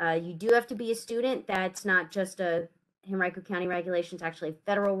 You do have to be a student. That's not just a Henrico County regulation, it's actually a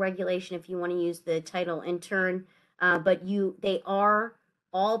federal regulation if you want to use the title intern, but they are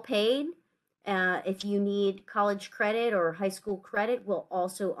all paid. If you need college credit or high school credit, we'll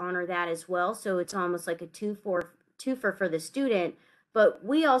also honor that as well. So it's almost like a twofer for the student, but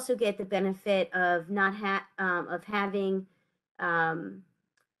we also get the benefit of of having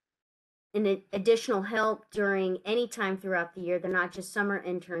an additional help during any time throughout the year. They're not just summer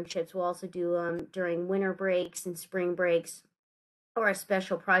internships. We'll also do them during winter breaks and spring breaks, or as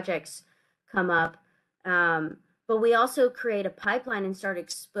special projects come up. But we also create a pipeline and start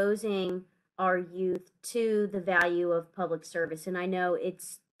exposing our youth to the value of public service. And I know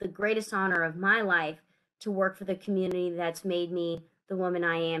it's the greatest honor of my life to work for the community that's made me the woman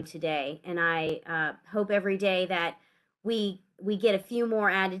I am today. And I hope every day that we get a few more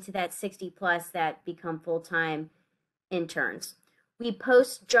added to that 60 plus that become full-time interns. We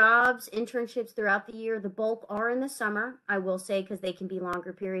post jobs, internships throughout the year. The bulk are in the summer, I will say, because they can be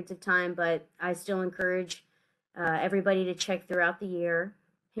longer periods of time, but I still encourage everybody to check throughout the year.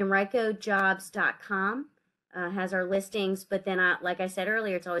 HenricoJobs.com has our listings, but then like I said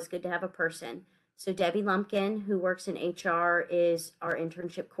earlier, it's always good to have a person. So Debbie Lumpkin, who works in HR, is our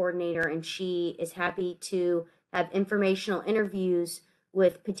internship coordinator, and she is happy to have informational interviews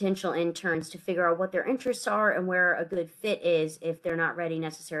with potential interns to figure out what their interests are and where a good fit is if they're not ready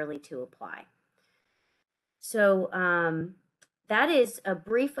necessarily to apply. So that is a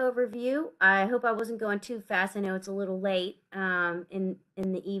brief overview. I hope I wasn't going too fast. I know it's a little late in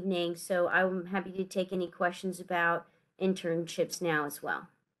the evening, so I'm happy to take any questions about internships now as well.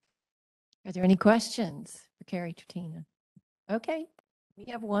 Are there any questions for Cari Tretina? Okay,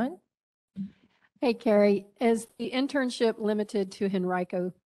 we have one. Hey, Cari, is the internship limited to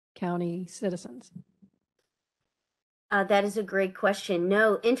Henrico County citizens? That is a great question.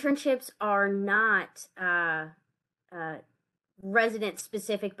 No, internships are not resident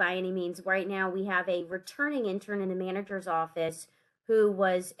specific by any means. Right now, we have a returning intern in the manager's office who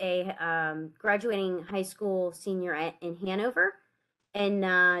was a graduating high school senior in Hanover and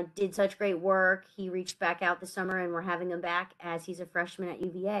did such great work. He reached back out this summer, and we're having him back as he's a freshman at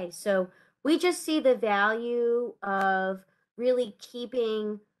UVA. So we just see the value of really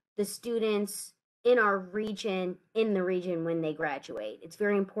keeping the students in our region, in the region when they graduate. It's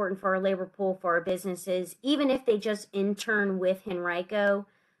very important for our labor pool, for our businesses, even if they just intern with Henrico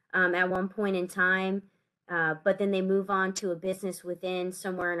at one point in time, but then they move on to a business within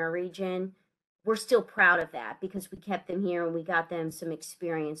somewhere in our region. We're still proud of that because we kept them here and we got them some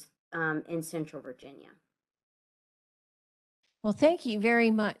experience in Central Virginia. Well, thank you very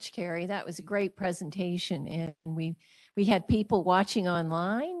much, Cari. That was a great presentation. And we had people watching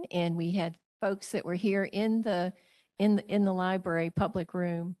online, and we had folks that were here in the library public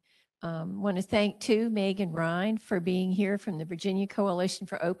room. Want to thank too Megan Rhyne for being here from the Virginia Coalition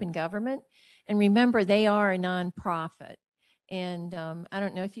for Open Government. And remember, they are a nonprofit. And I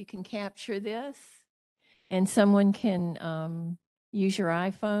don't know if you can capture this, and someone can use your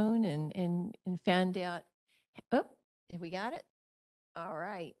iPhone and find out. Oh, have we got it? All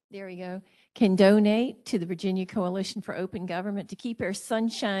right, there we go. Can donate to the Virginia Coalition for Open Government to keep our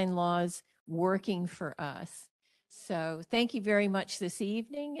sunshine laws working for us. So thank you very much this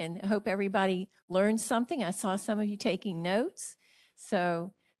evening, and I hope everybody learned something. I saw some of you taking notes.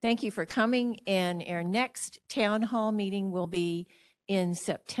 So thank you for coming, and our next town hall meeting will be in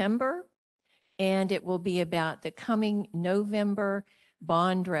September, and it will be about the coming November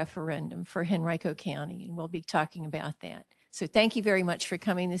bond referendum for Henrico County, and we'll be talking about that. So thank you very much for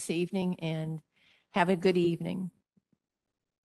coming this evening, and have a good evening.